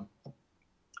 artwork,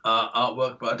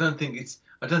 but I don't think it's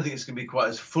going to be quite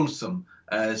as fulsome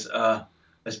as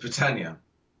Britannia.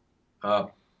 One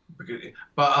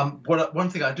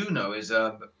thing I do know is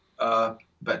about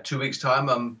 2 weeks'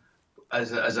 time,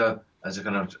 as a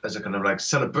kind of like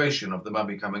celebration of the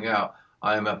Mummy coming out,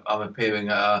 I'm appearing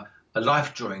at a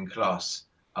life drawing class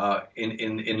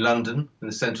in London, in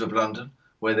the centre of London,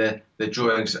 where they're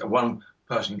drawing one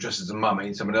person dressed as a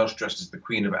mummy, someone else dressed as the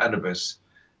Queen of Anubis,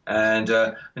 and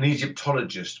an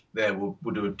Egyptologist there will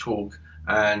do a talk,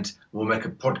 and we'll make a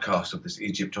podcast of this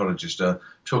Egyptologist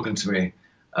talking to me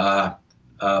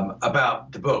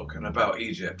about the book and about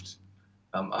Egypt.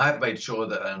 I have made sure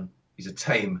that he's a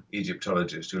tame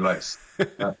Egyptologist who likes.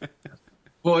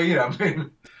 Well, you know,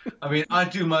 I mean, I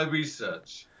do my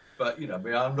research, but you know,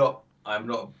 I'm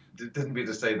not. It doesn't mean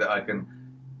to say that I can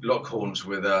lock horns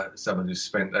with someone who's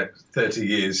spent like 30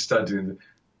 years studying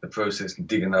the process and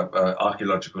digging up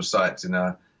archaeological sites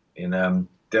in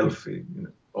Delphi, you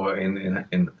know, or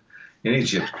in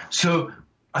Egypt. So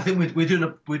I think we're doing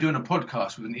a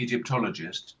podcast with an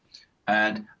Egyptologist,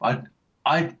 and I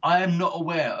am not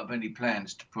aware of any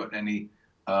plans to put any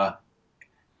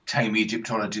tame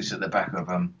Egyptologists at the back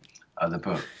of the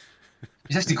book.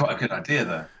 It's actually quite a good idea,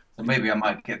 though. So maybe I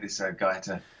might get this guy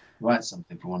to write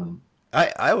something for one of them.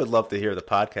 I would love to hear the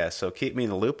podcast, so keep me in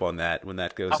the loop on that when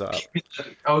that goes up.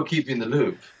 I'll keep you in the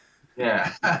loop.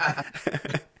 Yeah.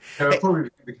 It'll probably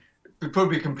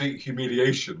be complete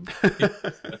humiliation.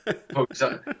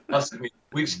 Asking me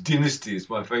which dynasty is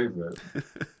my favourite.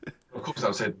 Of course,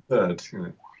 I'll say the third.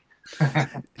 You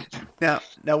know.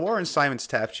 Now, Warren Simons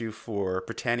tapped you for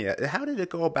Britannia. How did it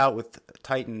go about with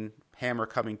Titan Hammer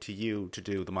coming to you to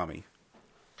do The Mummy?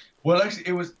 Well, actually,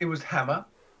 it was Hammer.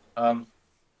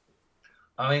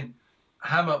 I mean,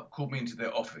 Hammer called me into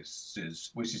their offices,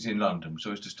 which is in London,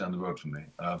 so it's just down the road from me.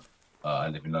 I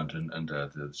live in London, and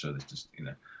so there's just, you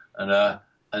know,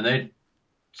 and they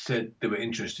said they were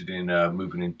interested in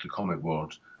moving into the comic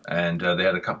world, and they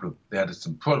had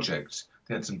some projects,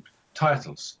 they had some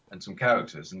titles and some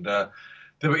characters, and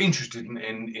they were interested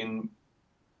in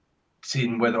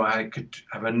seeing whether I could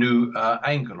have a new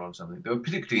angle on something. They were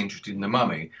particularly interested in the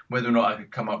Mummy, whether or not I could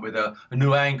come up with a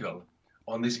new angle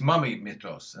on this mummy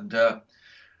mythos, and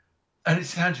it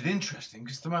sounded interesting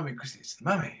because it's the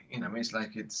mummy, you know. I mean, it's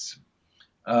like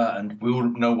and we all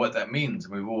know what that means,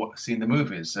 and we've all seen the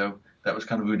movies, so that was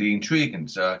kind of really intriguing.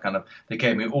 So they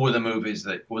gave me all the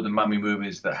mummy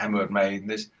movies that Hammer had made, and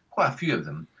there's quite a few of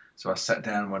them. So I sat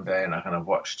down one day and I kind of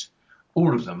watched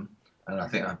all of them, and I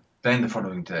think then the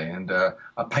following day, and I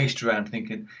paced around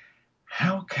thinking,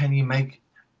 how can you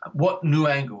what new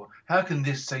angle? How can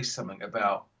this say something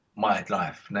about my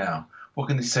life now? What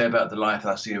can this say about the life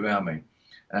I see around me?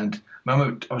 And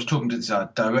I was talking to this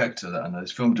director that I know,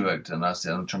 this film director, and I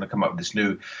said, I'm trying to come up with this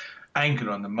new angle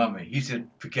on the Mummy. He said,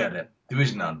 forget it. There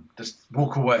is none. Just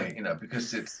walk away, you know,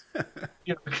 because it's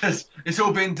because it's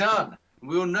all been done.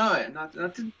 We all know it.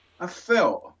 And I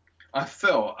felt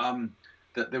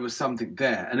that there was something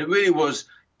there, and it really was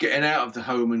getting out of the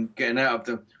home and getting out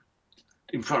of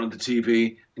in front of the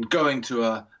TV and going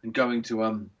to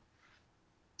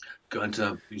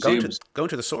museums. Going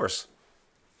to the source.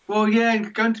 Well, yeah,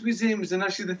 going to museums. And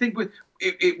actually, the thing where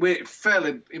it fell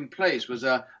in place was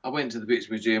I went to the British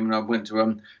Museum, and I went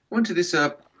to this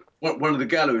one of the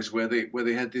galleries where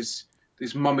they had this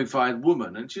mummified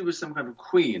woman, and she was some kind of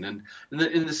queen. And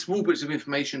in the small bits of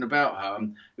information about her,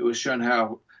 it was shown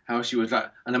how she was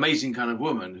like an amazing kind of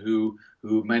woman who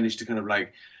managed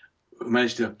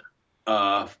to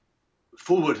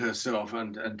forward herself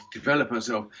and develop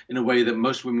herself in a way that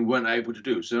most women weren't able to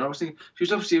do. So I was thinking, she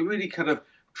was obviously a really kind of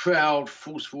proud,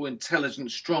 forceful, intelligent,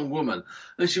 strong woman.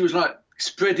 And she was like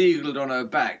spread-eagled on her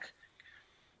back,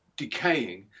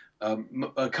 decaying,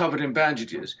 covered in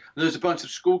bandages. And there was a bunch of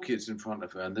school kids in front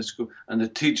of her, and the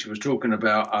teacher was talking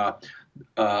about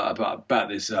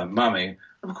this mummy.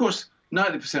 And of course,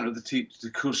 90% of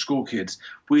the school kids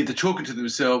were either talking to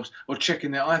themselves or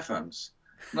checking their iPhones.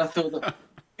 And I thought,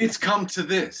 it's come to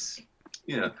this,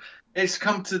 you know. It's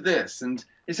come to this, and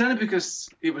it's only because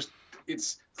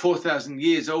it's 4,000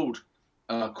 years old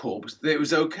corpse that it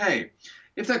was okay.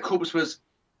 if that corpse was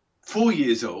 4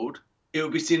 years old, it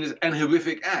would be seen as an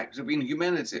horrific act of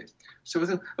inhumanity. So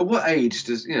at what age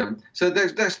does, so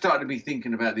they're starting to be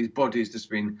thinking about these bodies that's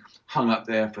been hung up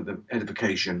there for the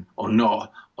edification or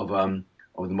not of the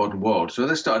modern world. So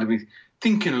they're starting to be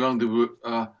thinking along the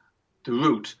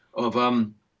route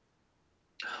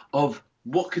of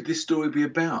what could this story be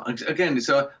about. And again,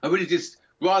 so I really just,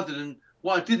 rather than,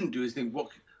 what I didn't do is think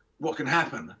what can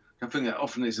happen. I think that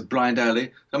often it's a blind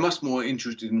alley. I'm much more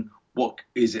interested in what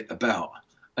is it about.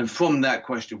 And from that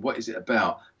question, what is it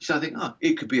about? So I think,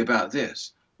 it could be about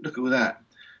this. Look at that.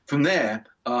 From there,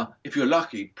 if you're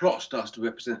lucky, plot starts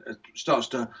to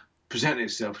present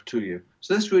itself to you.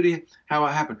 So that's really how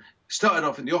it happened. Started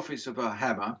off in the office of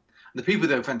Hammer. And the people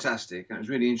there were fantastic, and it was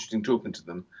really interesting talking to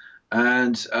them.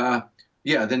 And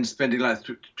then spending like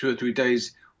 2 or 3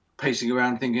 days pacing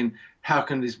around, thinking, how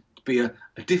can this be a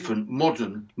different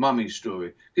modern mummy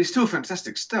story? It's still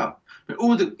fantastic stuff, but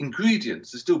all the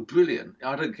ingredients are still brilliant.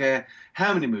 I don't care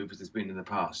how many movies there's been in the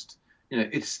past.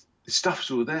 The stuff's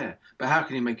all there, but how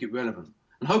can you make it relevant?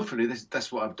 And hopefully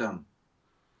that's what I've done.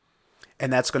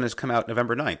 And that's going to come out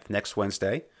November 9th, next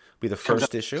Wednesday. Be the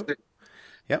first issue.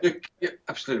 Yep. Yeah,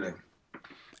 absolutely.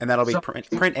 And that'll be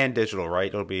print and digital, right?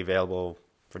 It'll be available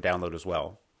for download as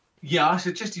well. Yeah, I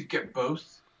suggest you get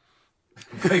both.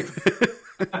 But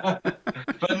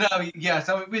no,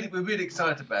 so we're really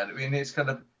excited about it. I mean,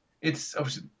 it's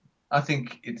obviously, I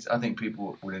think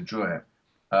people will enjoy it.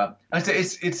 I say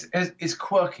it's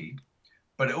quirky,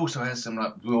 but it also has some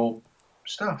like real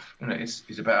stuff.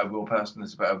 It's about a real person.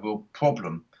 It's about a real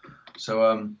problem.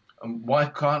 So why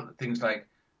can't things like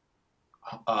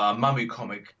Mummy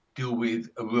comic deal with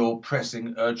a real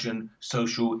pressing, urgent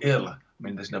social ill? I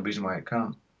mean, there's no reason why it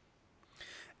can't.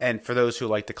 And for those who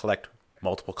like to collect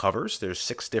multiple covers, there's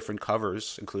 6 different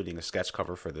covers, including a sketch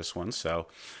cover for this one. So,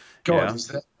 is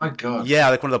that? My God. Yeah,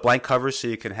 like one of the blank covers, so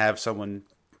you can have someone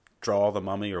draw the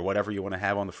mummy or whatever you want to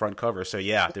have on the front cover. So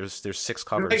yeah, there's 6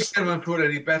 covers. It makes anyone put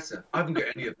any better. I haven't got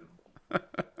any of them.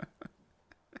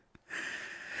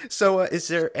 So, is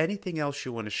there anything else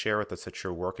you want to share with us that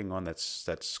you're working on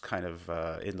that's kind of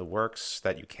in the works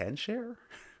that you can share?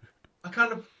 As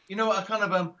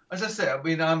I say, I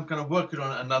mean, I'm kind of working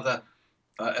on another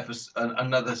episode,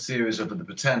 another series of the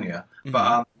Britannia,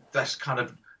 but that's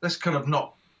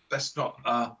not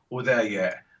all there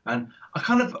yet. And I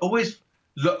kind of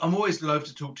I'm always loath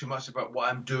to talk too much about what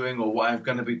I'm doing or what I'm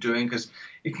going to be doing, because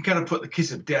it can kind of put the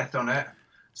kiss of death on it.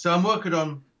 So I'm working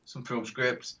on some film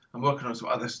scripts. I'm working on some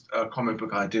other comic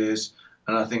book ideas,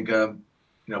 and I think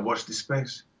watch this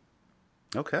space.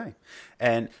 Okay.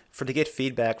 And to get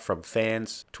feedback from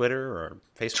fans, Twitter or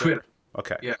Facebook? Twitter.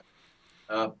 Okay. Yeah.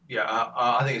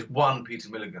 I think it's one Peter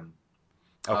Milligan.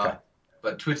 Okay.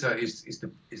 But Twitter is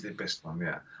the best one,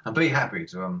 yeah. I'm very happy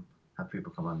to have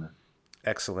people come on there.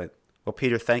 Excellent. Well,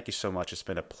 Peter, thank you so much. It's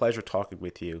been a pleasure talking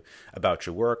with you about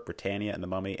your work, Britannia and the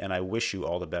Mummy, and I wish you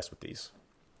all the best with these.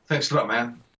 Thanks a lot,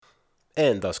 man.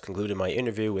 And thus concluded my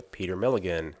interview with Peter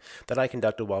Milligan that I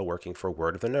conducted while working for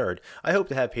Word of the Nerd. I hope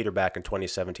to have Peter back in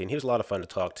 2017. He was a lot of fun to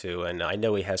talk to, and I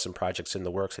know he has some projects in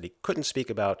the works that he couldn't speak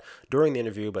about during the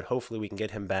interview, but hopefully we can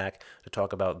get him back to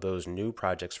talk about those new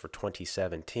projects for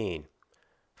 2017.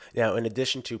 Now, in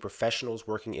addition to professionals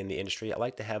working in the industry, I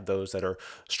like to have those that are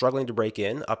struggling to break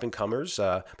in, up-and-comers,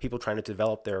 people trying to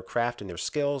develop their craft and their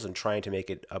skills and trying to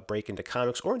make it a break into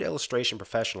comics or into illustration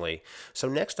professionally. So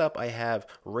next up, I have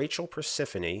Rachel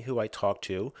Persephone, who I talked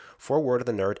to for Word of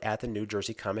the Nerd at the New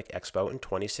Jersey Comic Expo in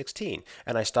 2016.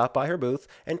 And I stopped by her booth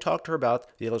and talked to her about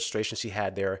the illustrations she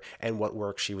had there and what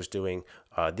work she was doing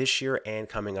this year and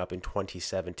coming up in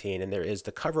 2017. And there is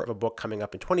the cover of a book coming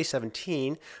up in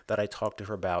 2017 that I talked to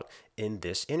her about in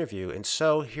this interview. And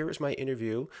so here is my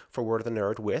interview for Word of the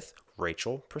Nerd with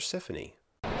Rachel Persephone.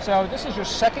 So this is your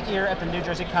second year at the New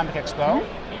Jersey Comic Expo.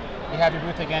 You have your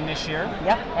booth again this year.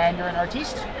 Yep. And you're an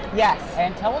artiste? Yes.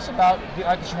 And tell us about the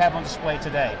art that you have on display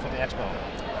today for the expo.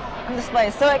 On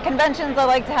display. So at conventions, I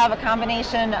like to have a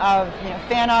combination of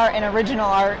fan art and original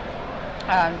art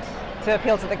to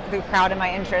appeal to the crowd and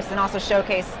my interests, and also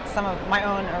showcase some of my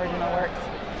own original works.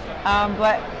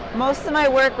 But most of my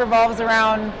work revolves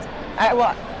around,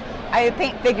 I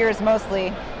paint figures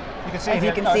mostly, as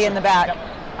you can see in the back. Yep.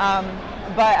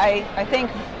 But I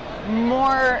think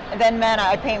more than men,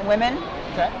 I paint women.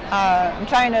 Okay. I'm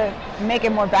trying to make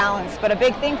it more balanced, but a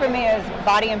big thing for me is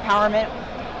body empowerment,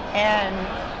 and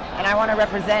I want to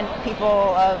represent people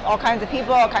of all kinds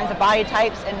of body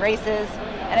types and races,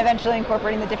 and eventually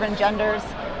incorporating the different genders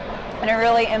in a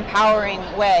really empowering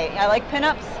way. I like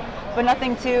pinups, but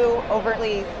nothing too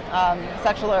overtly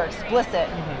sexual or explicit,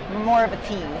 more of a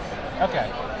tease.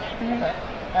 Okay. Mm-hmm. Okay.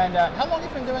 And how long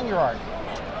have you been doing your art?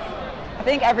 I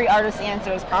think every artist's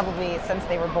answer is probably since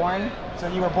they were born. So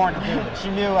you were born to do this.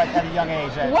 You knew at a young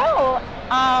age. Well,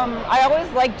 I always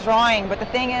liked drawing, but the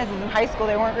thing is in high school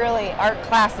there weren't really art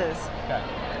classes. Okay.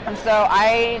 And so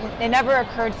it never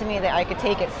occurred to me that I could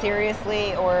take it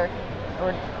seriously or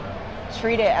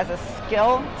treat it as a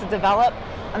skill to develop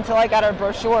until I got a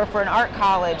brochure for an art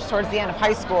college towards the end of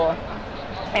high school.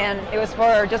 And it was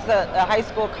for just a high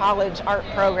school college art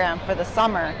program for the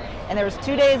summer. And there was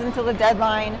 2 days until the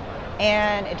deadline,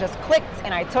 and it just clicked,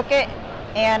 and I took it.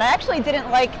 And I actually didn't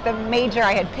like the major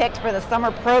I had picked for the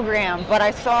summer program, but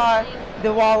I saw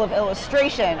the wall of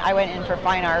illustration. I went in for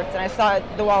fine arts, and I saw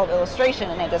the wall of illustration,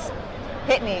 and it just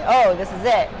hit me, oh, this is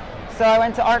it. So I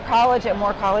went to art college at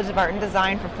Moore College of Art and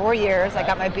Design for 4 years. I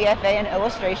got my BFA in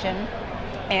illustration,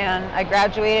 and I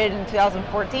graduated in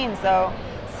 2014. So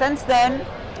since then,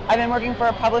 I've been working for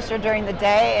a publisher during the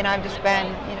day, and I've just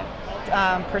been,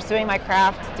 pursuing my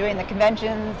craft, doing the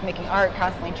conventions, making art,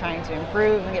 constantly trying to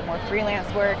improve and get more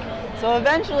freelance work. So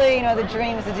eventually, the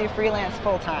dream is to do freelance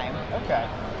full time. Okay.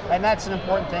 And that's an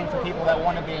important thing for people that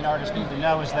want to be an artist need to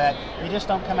know, is that you just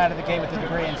don't come out of the gate with a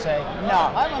degree and say,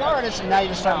 no, I'm an artist, and now you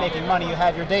just start making money. You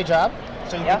have your day job,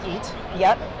 so you can eat.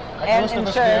 Yep. Like and most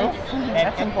insurance. Of us do.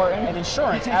 That's important. And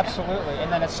insurance, absolutely.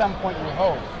 And then at some point you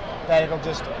hope that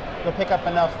you'll pick up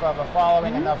enough of a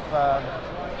following, enough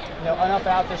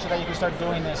out there so that you can start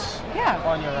doing this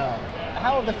on your own.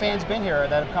 How have the fans been here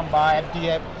that have come by? Do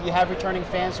you have returning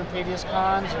fans from previous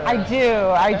cons? Or? I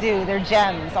do. They're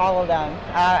gems, all of them.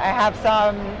 I have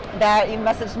some that you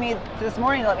messaged me this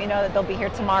morning to let me know that they'll be here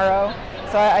tomorrow.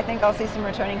 So I think I'll see some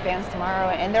returning fans tomorrow,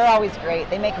 and they're always great.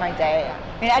 They make my day.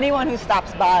 I mean, anyone who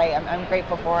stops by, I'm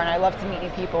grateful for, and I love to meet new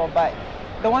people. But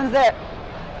the ones that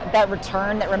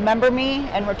return, that remember me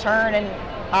and return, and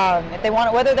if they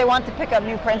want, whether they want to pick up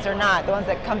new prints or not, the ones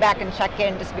that come back and check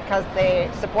in just because they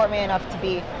support me enough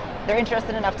they're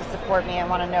interested enough to support me and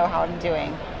want to know how I'm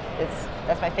doing.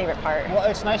 That's my favorite part. Well,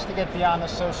 it's nice to get beyond the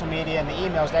social media and the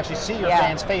emails to actually see your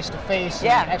fans face to face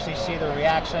and actually see their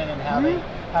reaction and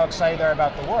how excited they are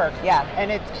about the work. Yeah.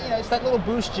 And it's that little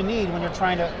boost you need when you're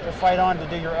trying to fight on to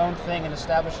do your own thing and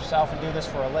establish yourself and do this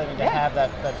for a living, to have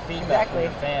that feedback from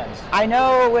your fans. I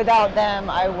know without them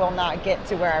I will not get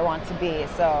to where I want to be,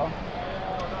 so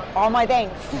all my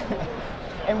thanks.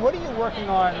 And what are you working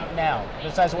on now,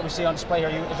 besides what we see on display here?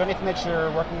 Is there anything that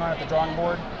you're working on at the drawing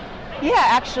board? Yeah,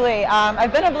 actually,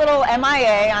 I've been a little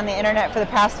MIA on the internet for the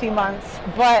past few months,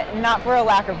 but not for a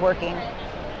lack of working.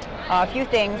 A few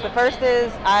things. The first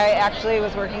is I actually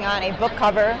was working on a book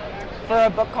cover for a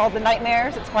book called The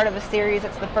Nightmares. It's part of a series.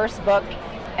 It's the first book.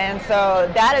 And so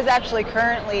that is actually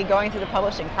currently going through the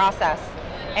publishing process.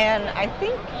 And I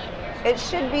think it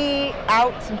should be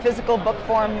out in physical book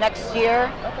form next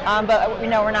year, but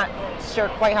we're not sure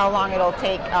quite how long it'll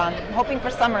take. I'm hoping for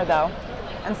summer though.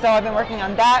 And so I've been working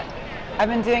on that. I've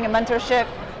been doing a mentorship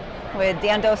with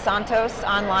Dan Dos Santos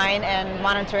online and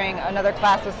monitoring another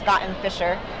class with Scott and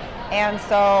Fisher. And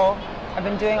so I've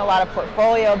been doing a lot of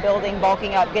portfolio building,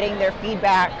 bulking up, getting their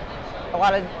feedback, a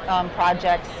lot of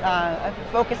projects,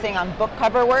 focusing on book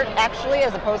cover work actually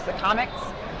as opposed to comics,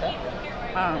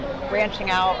 branching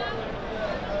out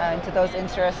into those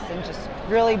interests and just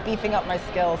really beefing up my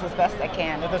skills as best I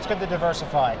can. It's good to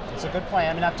diversify. It's a good plan.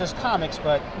 I mean, not just comics,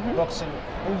 but books. And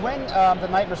when The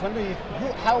Nightmares, how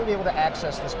will we be able to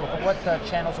access this book? What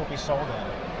channels will be sold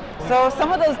in? So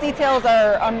some of those details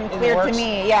are unclear to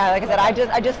me. Yeah, like I said,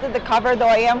 I just did the cover, though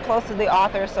I am close to the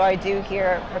author, so I do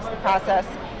hear what's the process.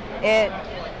 It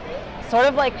sort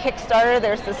of like Kickstarter.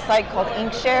 There's this site called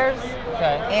Inkshares,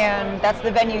 and that's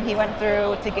the venue he went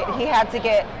through to get. He had to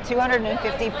get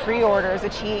 250 pre-orders,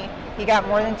 which he got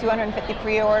more than 250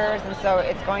 pre-orders, and so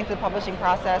it's going through the publishing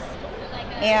process.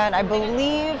 And I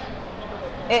believe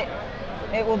it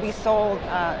will be sold.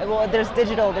 There's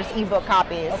digital, there's ebook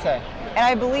copies. Okay. And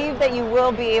I believe that you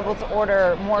will be able to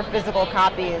order more physical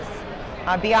copies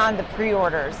beyond the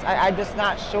pre-orders. I'm just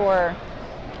not sure.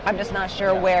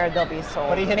 Where they'll be sold.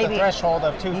 But he hit the threshold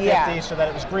of 250, so that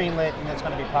it was greenlit and it's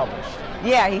going to be published.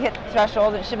 Yeah, he hit the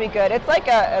threshold. It should be good. It's like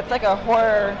a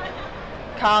horror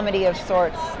comedy of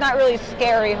sorts. It's not really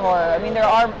scary horror. I mean, there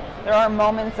are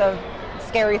moments of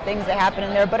scary things that happen in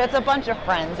there, but it's a bunch of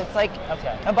friends. It's like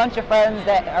a bunch of friends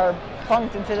that are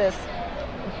plunked into this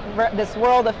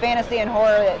world of fantasy and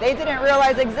horror that they didn't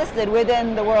realize existed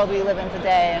within the world we live in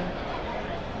today. And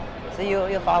so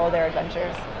you'll follow their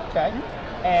adventures. Okay.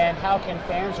 And how can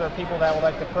fans or people that would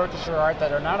like to purchase your art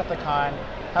that are not at the con,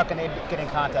 how can they get in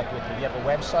contact with you? Do you have a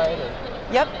website?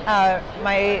 Yep.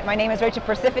 My name is Rachel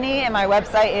Persephone, and my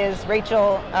website is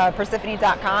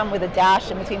rachelpersephone.com with a dash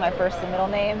in between my first and middle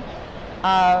name.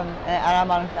 And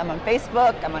I'm on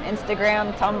Facebook, I'm on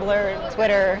Instagram, Tumblr,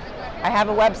 Twitter. I have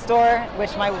a web store,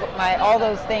 which my all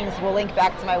those things will link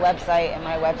back to my website and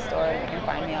my web store. You can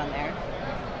find me on there.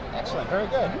 Excellent, very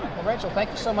good. Well, Rachel,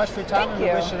 thank you so much for your time, Thank and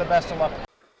you. we wish you the best of luck.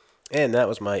 And that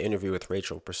was my interview with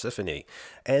Rachel Persephone.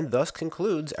 And thus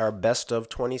concludes our Best of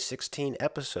 2016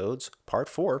 episodes, Part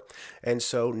 4. And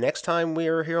so next time we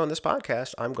are here on this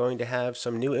podcast, I'm going to have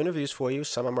some new interviews for you.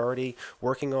 Some I'm already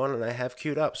working on and I have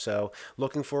queued up. So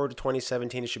looking forward to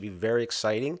 2017. It should be very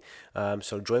exciting.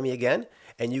 So join me again.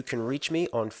 And you can reach me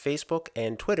on Facebook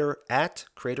and Twitter at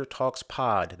Creator Talks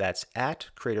Pod. That's at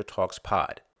Creator Talks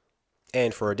Pod.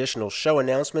 And for additional show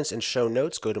announcements and show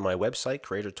notes, go to my website,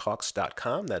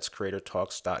 creatortalks.com. That's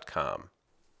creatortalks.com.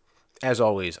 As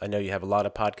always, I know you have a lot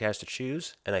of podcasts to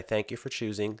choose, and I thank you for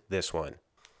choosing this one.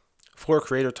 For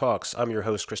Creator Talks, I'm your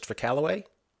host, Christopher Calloway.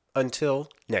 Until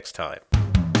next time.